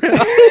went to their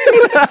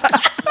house.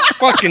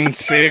 Fucking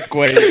sick,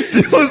 güey.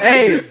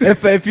 Hey,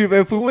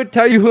 if we would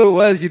tell you who it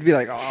was, you'd be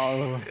like,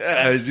 oh.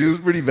 Yeah, she was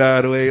pretty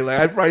bad, way. Like,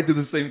 I'd probably do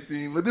the same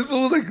thing. But this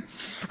one was like.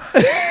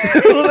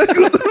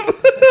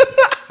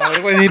 A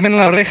ver, güey, dime en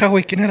la oreja,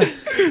 güey, ¿quién era?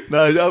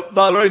 No,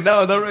 not right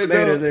now, not right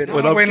Later, now. later.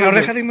 But No, off güey, en la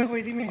camera. oreja, dime,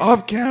 güey, dime.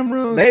 Off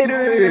camera.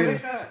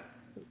 Later.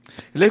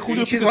 Let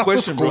Julio Pinches pick a vatos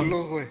question, bro.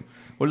 culos, güey.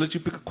 Or let you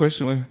pick a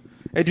question, man.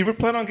 Hey, do you ever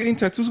plan on getting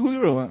tattoos,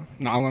 Julio, or what?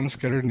 No, I'm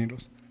scared of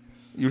needles.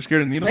 You were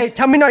scared of needles? Hey,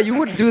 tell me now, you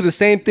would do the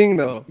same thing,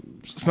 though.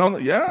 Smell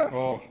it? Yeah.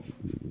 Oh.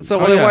 So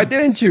Oh, then yeah. why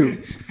didn't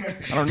you?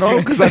 I don't know,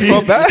 because I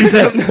felt bad.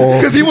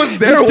 Because he was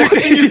there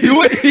watching you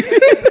do it.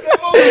 That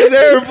fool was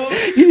there,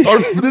 fool.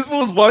 Or this fool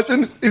was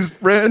watching his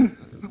friend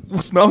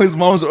smell his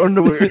mom's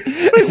underwear.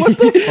 Like, what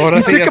the? Ahora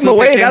You sí took ya him supe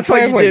away, quién that's why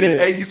fue, you güey. did it.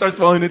 Hey, he starts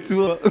smelling it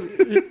too.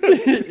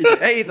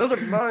 Hey, those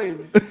are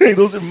mine. Hey,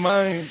 those are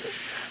mine.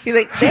 He's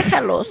like,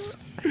 déjalos.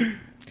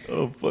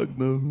 Oh, fuck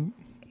no.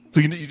 So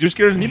you're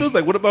scared of needles?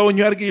 Like, what about when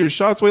you had to get your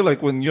shots away?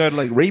 Like, when you had,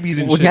 like, rabies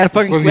and When shit? you had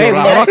fucking Pues hey,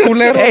 lloraba,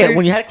 culero, hey, güey.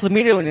 when you had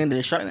chlamydia when in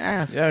the shot in the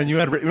ass. Yeah, and you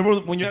had... Remember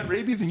when you had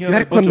rabies and you You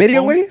had, had like, a bunch of chlamydia,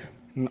 foam? way?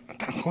 No,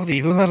 tan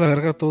jodidos a la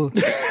verga todo.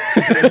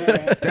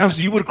 Damn,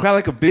 so you would cry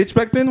like a bitch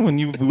back then when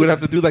we would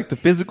have to do, like, the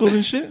physicals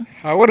and shit?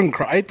 I wouldn't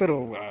cry,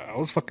 pero I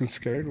was fucking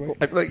scared, güey.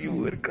 I feel like you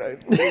would cry.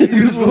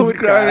 You was would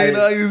crying.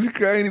 cry. He was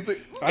crying. He's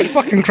like... I'd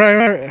fucking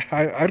cry.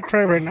 I'd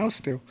cry right now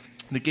still.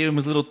 They gave him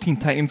his little Teen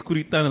Titans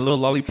curita and a little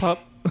lollipop.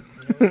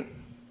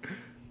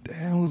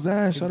 Damn, who's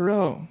that? Shout her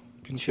out.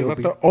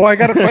 Oh, I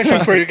got a question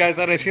for you guys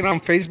that I seen on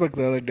Facebook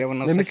the other day when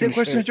I was Let me see a taking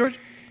question, shit. George.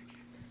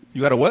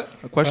 You got a what?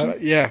 A question?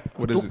 Yeah.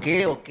 What is ¿Tú it?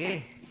 qué o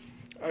qué?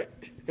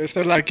 It's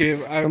like if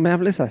No me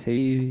hables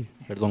así.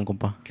 Perdón,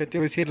 compa. ¿Qué te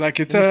iba a decir? Like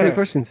it's Let me see the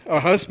questions. a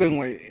husband,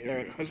 güey.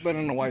 A husband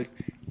and a wife.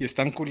 Y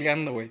están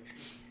culiando, güey.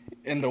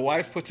 And the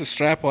wife puts a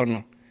strap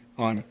on.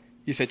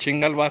 Y se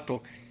chinga el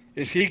vato.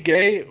 Is he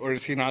gay or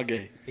is he not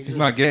gay? He's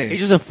not gay. He's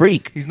just a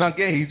freak. He's not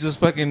gay. He's just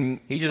fucking...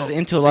 He's just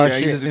into a lot yeah, of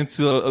he's shit. just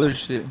into other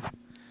shit.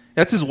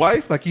 That's his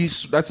wife? Like,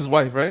 that's his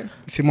wife, right?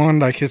 Simon,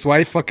 like his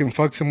wife fucking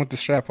fucks him with the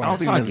strap I don't on.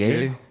 think not that's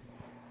gay. gay.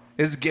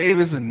 It's gay if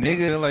it's a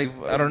nigga. Like,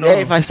 I don't know. Yeah,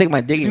 if I stick my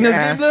dick You in think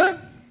your that's ass. gay,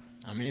 blood?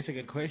 I mean, it's a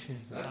good question.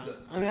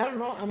 I mean, I don't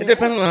know. I mean, It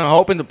depends on how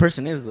open the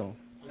person is, though.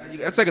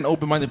 That's like an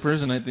open-minded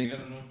person, I think. I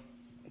don't know.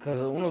 Because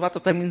unos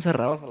vatos están bien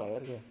cerrados a la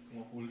verga.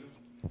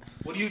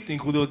 What do you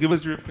think, Julio? Give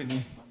us your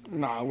opinion.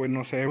 Nah, güey,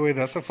 no sé, güey.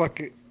 That's a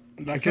fucking...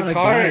 Like, not it's like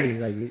hard. body,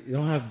 like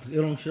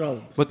you don't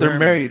show. But they're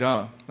married,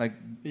 huh? Like,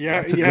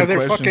 Yeah, that's a yeah, good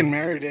they're question. fucking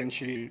married and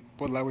she...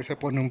 Pues la güey se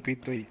pone un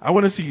pito y... I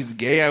want to see he's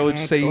gay. I would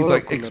say he's todo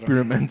like culero.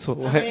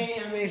 experimental. I mean,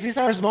 if he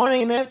starts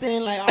moaning and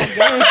everything, like, all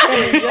gay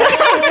shit,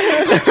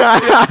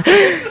 yeah.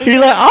 He's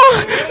like,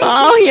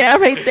 oh yeah,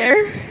 right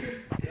there.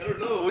 I don't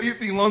know. What do you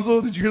think,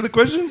 Lonzo? Did you hear the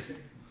question?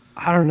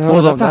 I don't know.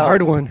 Falls That's a out.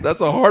 hard one.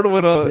 That's a hard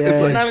one. It's Yeah.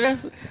 like,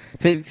 Nalgas.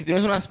 Si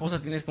tienes una esposa,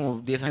 tienes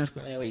como 10 años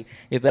con ella, güey,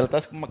 y te la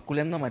estás como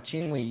culeando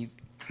machín, güey,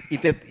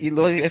 y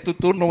luego es tu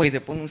turno, güey, te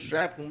pone un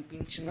strap, un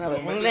pinche nada,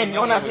 un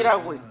leñón así, era,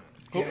 güey.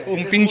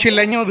 Un pinche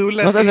leño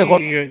dula No así, te hace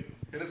hot. güey.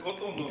 ¿eres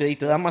joto o no? Y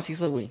te da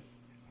macizo, güey.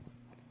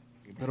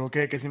 Pero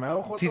que si me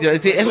hago joto. Sí,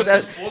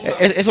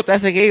 ¿eso te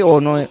hace gay o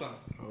no?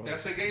 ¿Te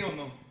hace gay o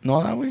no?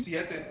 No, da, güey. Si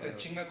ya te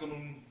chinga con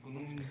un...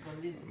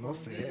 No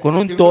sé. Con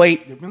un Yo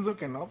toy. Yo pienso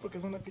que no, porque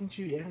es una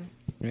pinche vieja.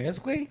 ¿Ves,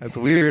 güey? That's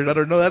weird. I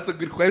don't know. That's a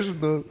good question,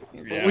 though.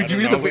 Yeah, Wait, I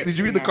don't know. did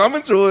you read the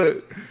comments or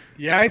what?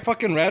 Yeah, I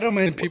fucking read them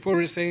and people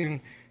were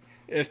saying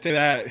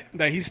that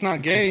he's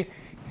not gay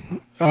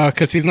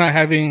because he's not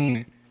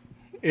having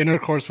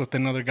intercourse with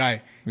another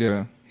guy.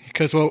 Yeah.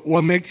 Because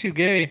what makes you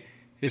gay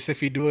is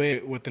if you do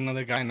it with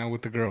another guy, not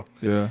with the girl.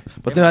 Yeah.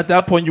 But then at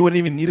that point, you wouldn't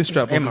even need a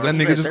strap on Hey, because that my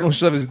nigga room's just right gonna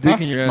shove his dick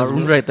in your ass. My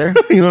room's bro. right there.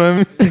 You know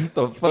what I mean?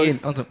 The fuck? Hey,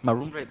 also, my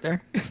room's right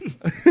there.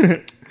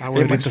 Ah,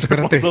 güey, ahorita,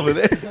 espérate. over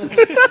there.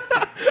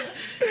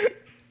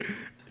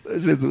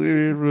 That shit's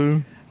weird,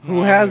 bro.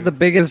 Who has the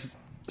biggest,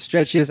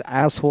 stretchiest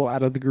asshole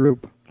out of the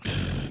group?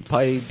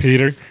 Probably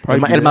Peter.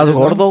 Probably el más Bled,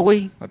 gordo, ¿no?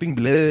 güey. I think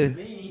Bled.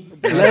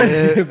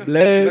 Bled.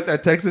 You got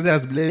that Texas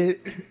ass Bled.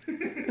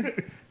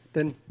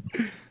 Then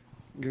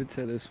give it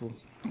to this one.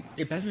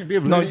 Hey, pass me a beer,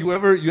 No, you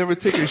ever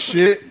take a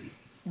shit,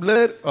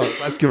 Bled? Oh,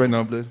 ask you right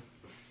now, Bled.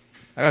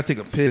 I gotta take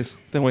a piss.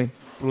 Then wait.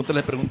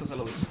 Pregúntale preguntas a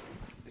los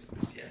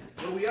especiales.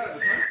 Where we at?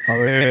 A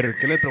ver,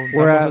 ¿qué le preguntamos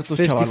We're a at estos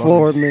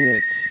 54 chavalones?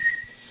 minutes.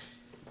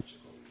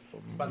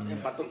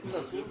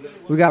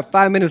 We got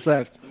 5 minutes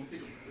left.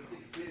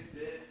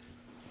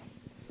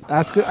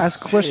 Ask a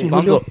question,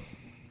 Julio. Lonzo,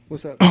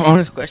 What's up?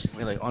 honest question.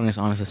 Like, honest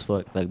as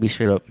fuck. Like, be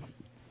straight up.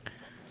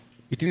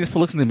 You think this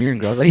fool looks in the mirror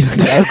and growls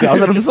at,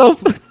 growls at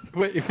himself?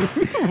 Wait,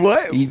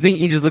 what? You think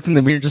he just looks in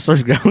the mirror and just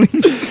starts growling?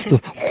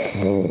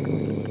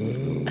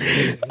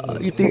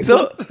 You think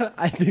so?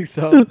 I think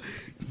so.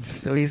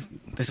 So he's...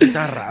 This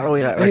está raro,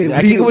 güey. Hey, Like,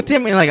 I we- keep with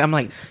him and like, I'm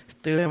like,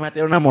 este güey me va a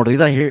tirar una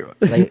mordida here.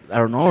 Like, I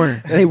don't know.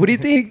 Hey, what do you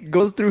think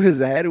goes through his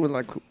head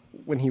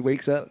when he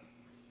wakes up?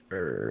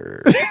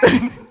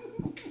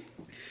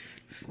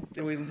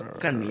 Este güey es un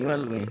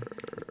caníbal, güey.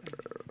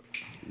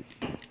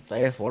 Está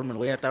deforme, el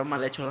güey. Está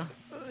mal hecho, ¿no?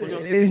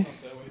 Eh,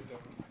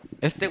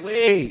 Este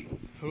güey.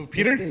 Who,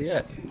 Peter?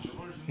 Yeah.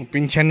 Un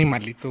pinche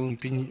animalito,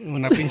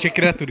 una pinche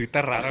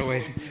criaturita rara,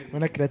 güey.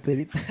 Una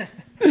criaturita.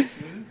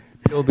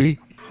 Yo, B.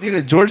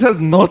 Nigga, George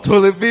has no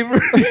toilet paper.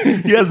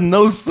 He has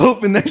no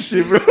soap in that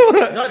shit, bro.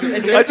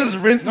 I just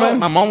rinsed No, my...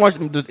 my mom washed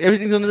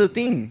everything's under the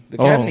thing, the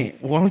cabinet.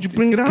 Why don't you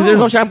bring it out? Because there's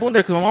no shampoo in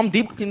there. Because my mom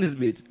deep cleaned this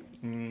bitch.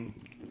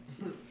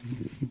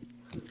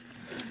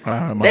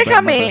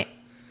 Déjame.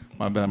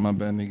 My bad,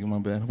 nigga, my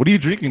bad. What are you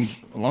drinking,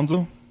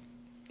 Alonzo?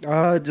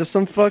 just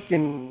some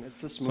fucking.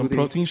 It's a smoothie. Some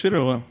protein shit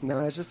or what? No,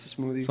 it's just a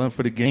smoothie. Something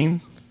for the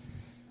gains?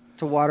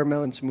 It's a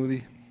watermelon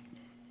smoothie.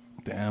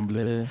 Damn,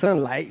 blood.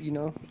 Something light, you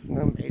know.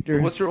 Not major.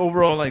 What's your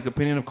overall like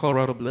opinion of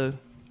Colorado, blood?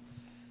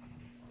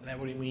 Like,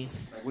 what do you mean?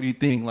 Like, what do you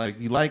think? Like,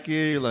 you like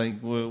it? Like,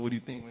 what do you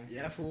think, man?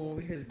 Yeah, fool,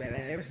 over here is bad.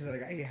 Ever since I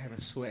got here, I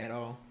haven't sweat at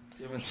all.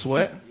 You haven't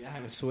sweat? Yeah, I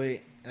haven't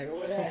sweat. I go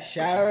over there, I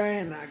shower,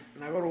 and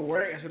I go to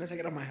work. As soon as I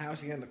get out of my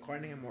house and get in the car,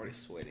 I'm already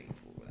sweating.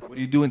 Fool. What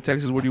do you do in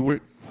Texas? Where do you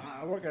work?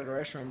 I work at a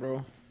restaurant,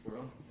 bro.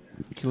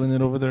 Killing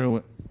it over there or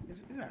what?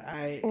 It's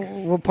alright.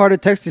 What part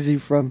of Texas are you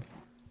from?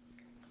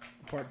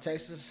 Part of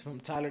Texas, from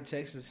Tyler,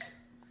 Texas.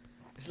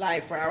 It's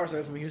like 4 hours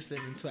away from Houston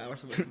and 2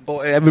 hours away. Oh,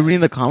 I've been reading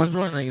the comments,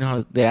 bro. And like, you know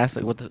how they asked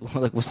like,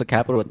 what's the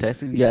capital of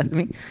Texas? You asked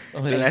me, Oh,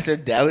 and yeah. I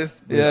said Dallas.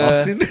 Yeah.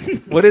 Austin.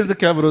 What is the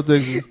capital of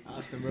Texas?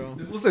 Austin, bro.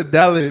 This was said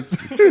Dallas.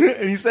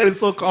 And he said it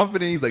so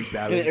confident. He's like, And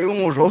Dallas.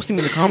 everyone was roasting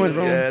me in the comments,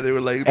 bro. Yeah, they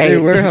were like, Hey,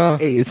 where, huh?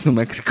 Hey, it's New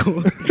Mexico.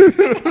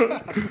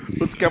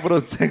 what's the capital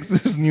of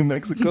Texas? New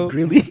Mexico?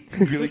 Really?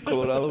 Really,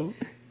 Colorado?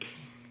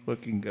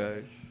 Fucking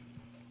guy.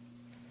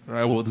 All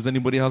right, well, does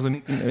anybody else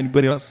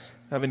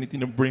have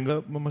anything to bring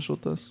up,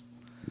 mamachotas?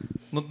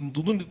 No,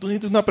 tú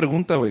necesitas una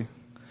pregunta, güey.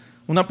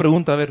 Una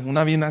pregunta, a ver,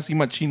 una bien así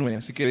machín, güey,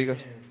 así que digas.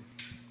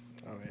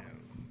 A ver,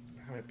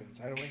 déjame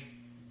pensar, güey.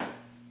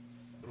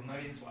 Pero una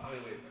bien suave,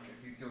 güey, para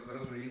que sí te los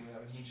hagas reír, güey, a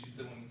ver, un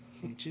chiste bonito.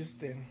 Un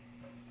chiste.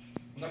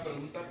 Una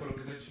pregunta, pero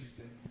que sea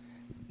chiste.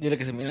 Dile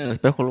que se mire en el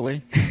espejo,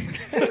 güey.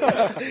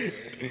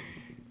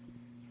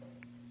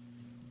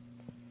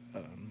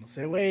 No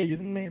sé, güey,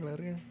 ayúdenme, la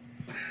verga.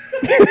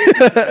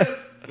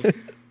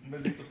 Un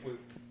besito, pues.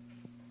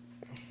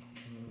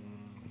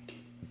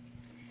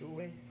 Tú,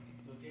 güey.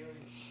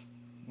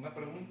 Una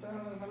pregunta,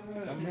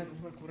 No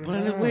se me ocurre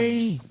Órale, nada.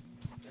 güey.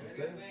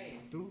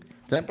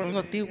 Te pregunto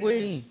a ti,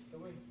 güey.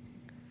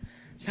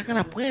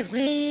 Sácala pues,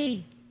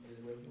 güey.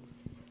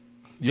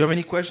 You have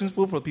any questions,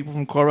 fool, for the people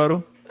from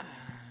Colorado?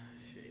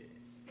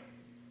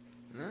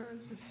 No,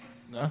 it's just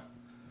No.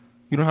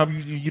 You don't have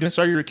you didn't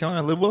start your account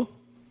at Livewell?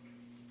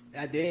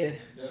 I did.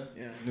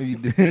 Yeah. No, you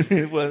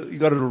did. Well, you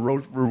got a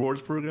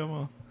rewards program.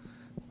 Huh?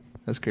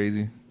 That's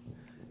crazy.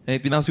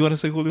 Anything else you want to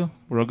say, Julio?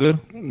 We're all good.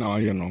 No,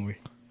 yo no, güey.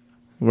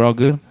 We're all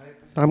good.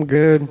 I'm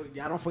good.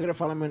 Y'all don't forget to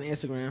follow me on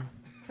Instagram.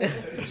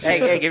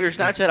 Hey, give your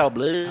Snapchat out, I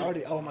blood.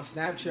 already. Oh, my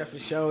Snapchat for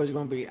sure is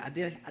gonna be. I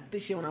did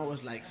shit when I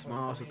was like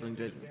small, something.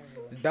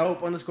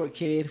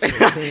 Dope_kid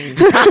 14.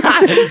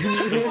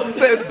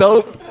 Said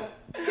dope.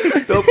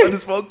 Dope on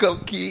his phone call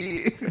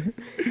key.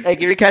 Hey,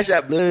 give your cash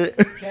out, blood.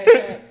 Cash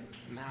App.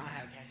 Nah, I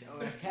have Cash App.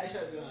 Oh, Cash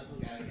App. I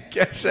got a Cash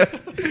Cash App.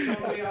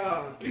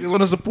 App. You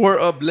want to support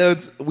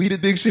Blood's weed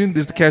addiction?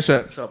 This is the Cash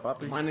App. What's up,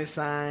 papi? Money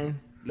sign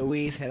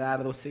Luis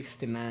Gerardo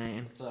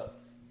 69. What's up?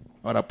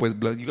 Ahora pues,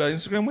 Blood. You got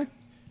Instagram, güey?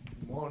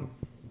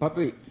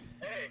 Papi.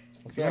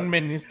 Síganme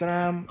en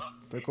Instagram.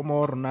 Estoy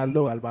como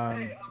Ronaldo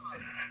Galván.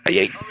 Ay,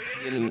 ay.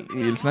 ¿Y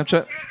el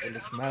Snapchat? El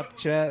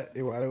Snapchat,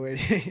 igual, güey.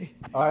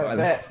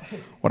 Vale.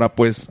 Ahora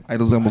pues, ahí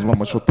nos vemos,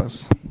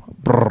 mamachotas.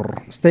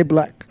 Brrr. Stay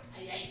black.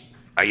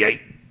 Ay, ay.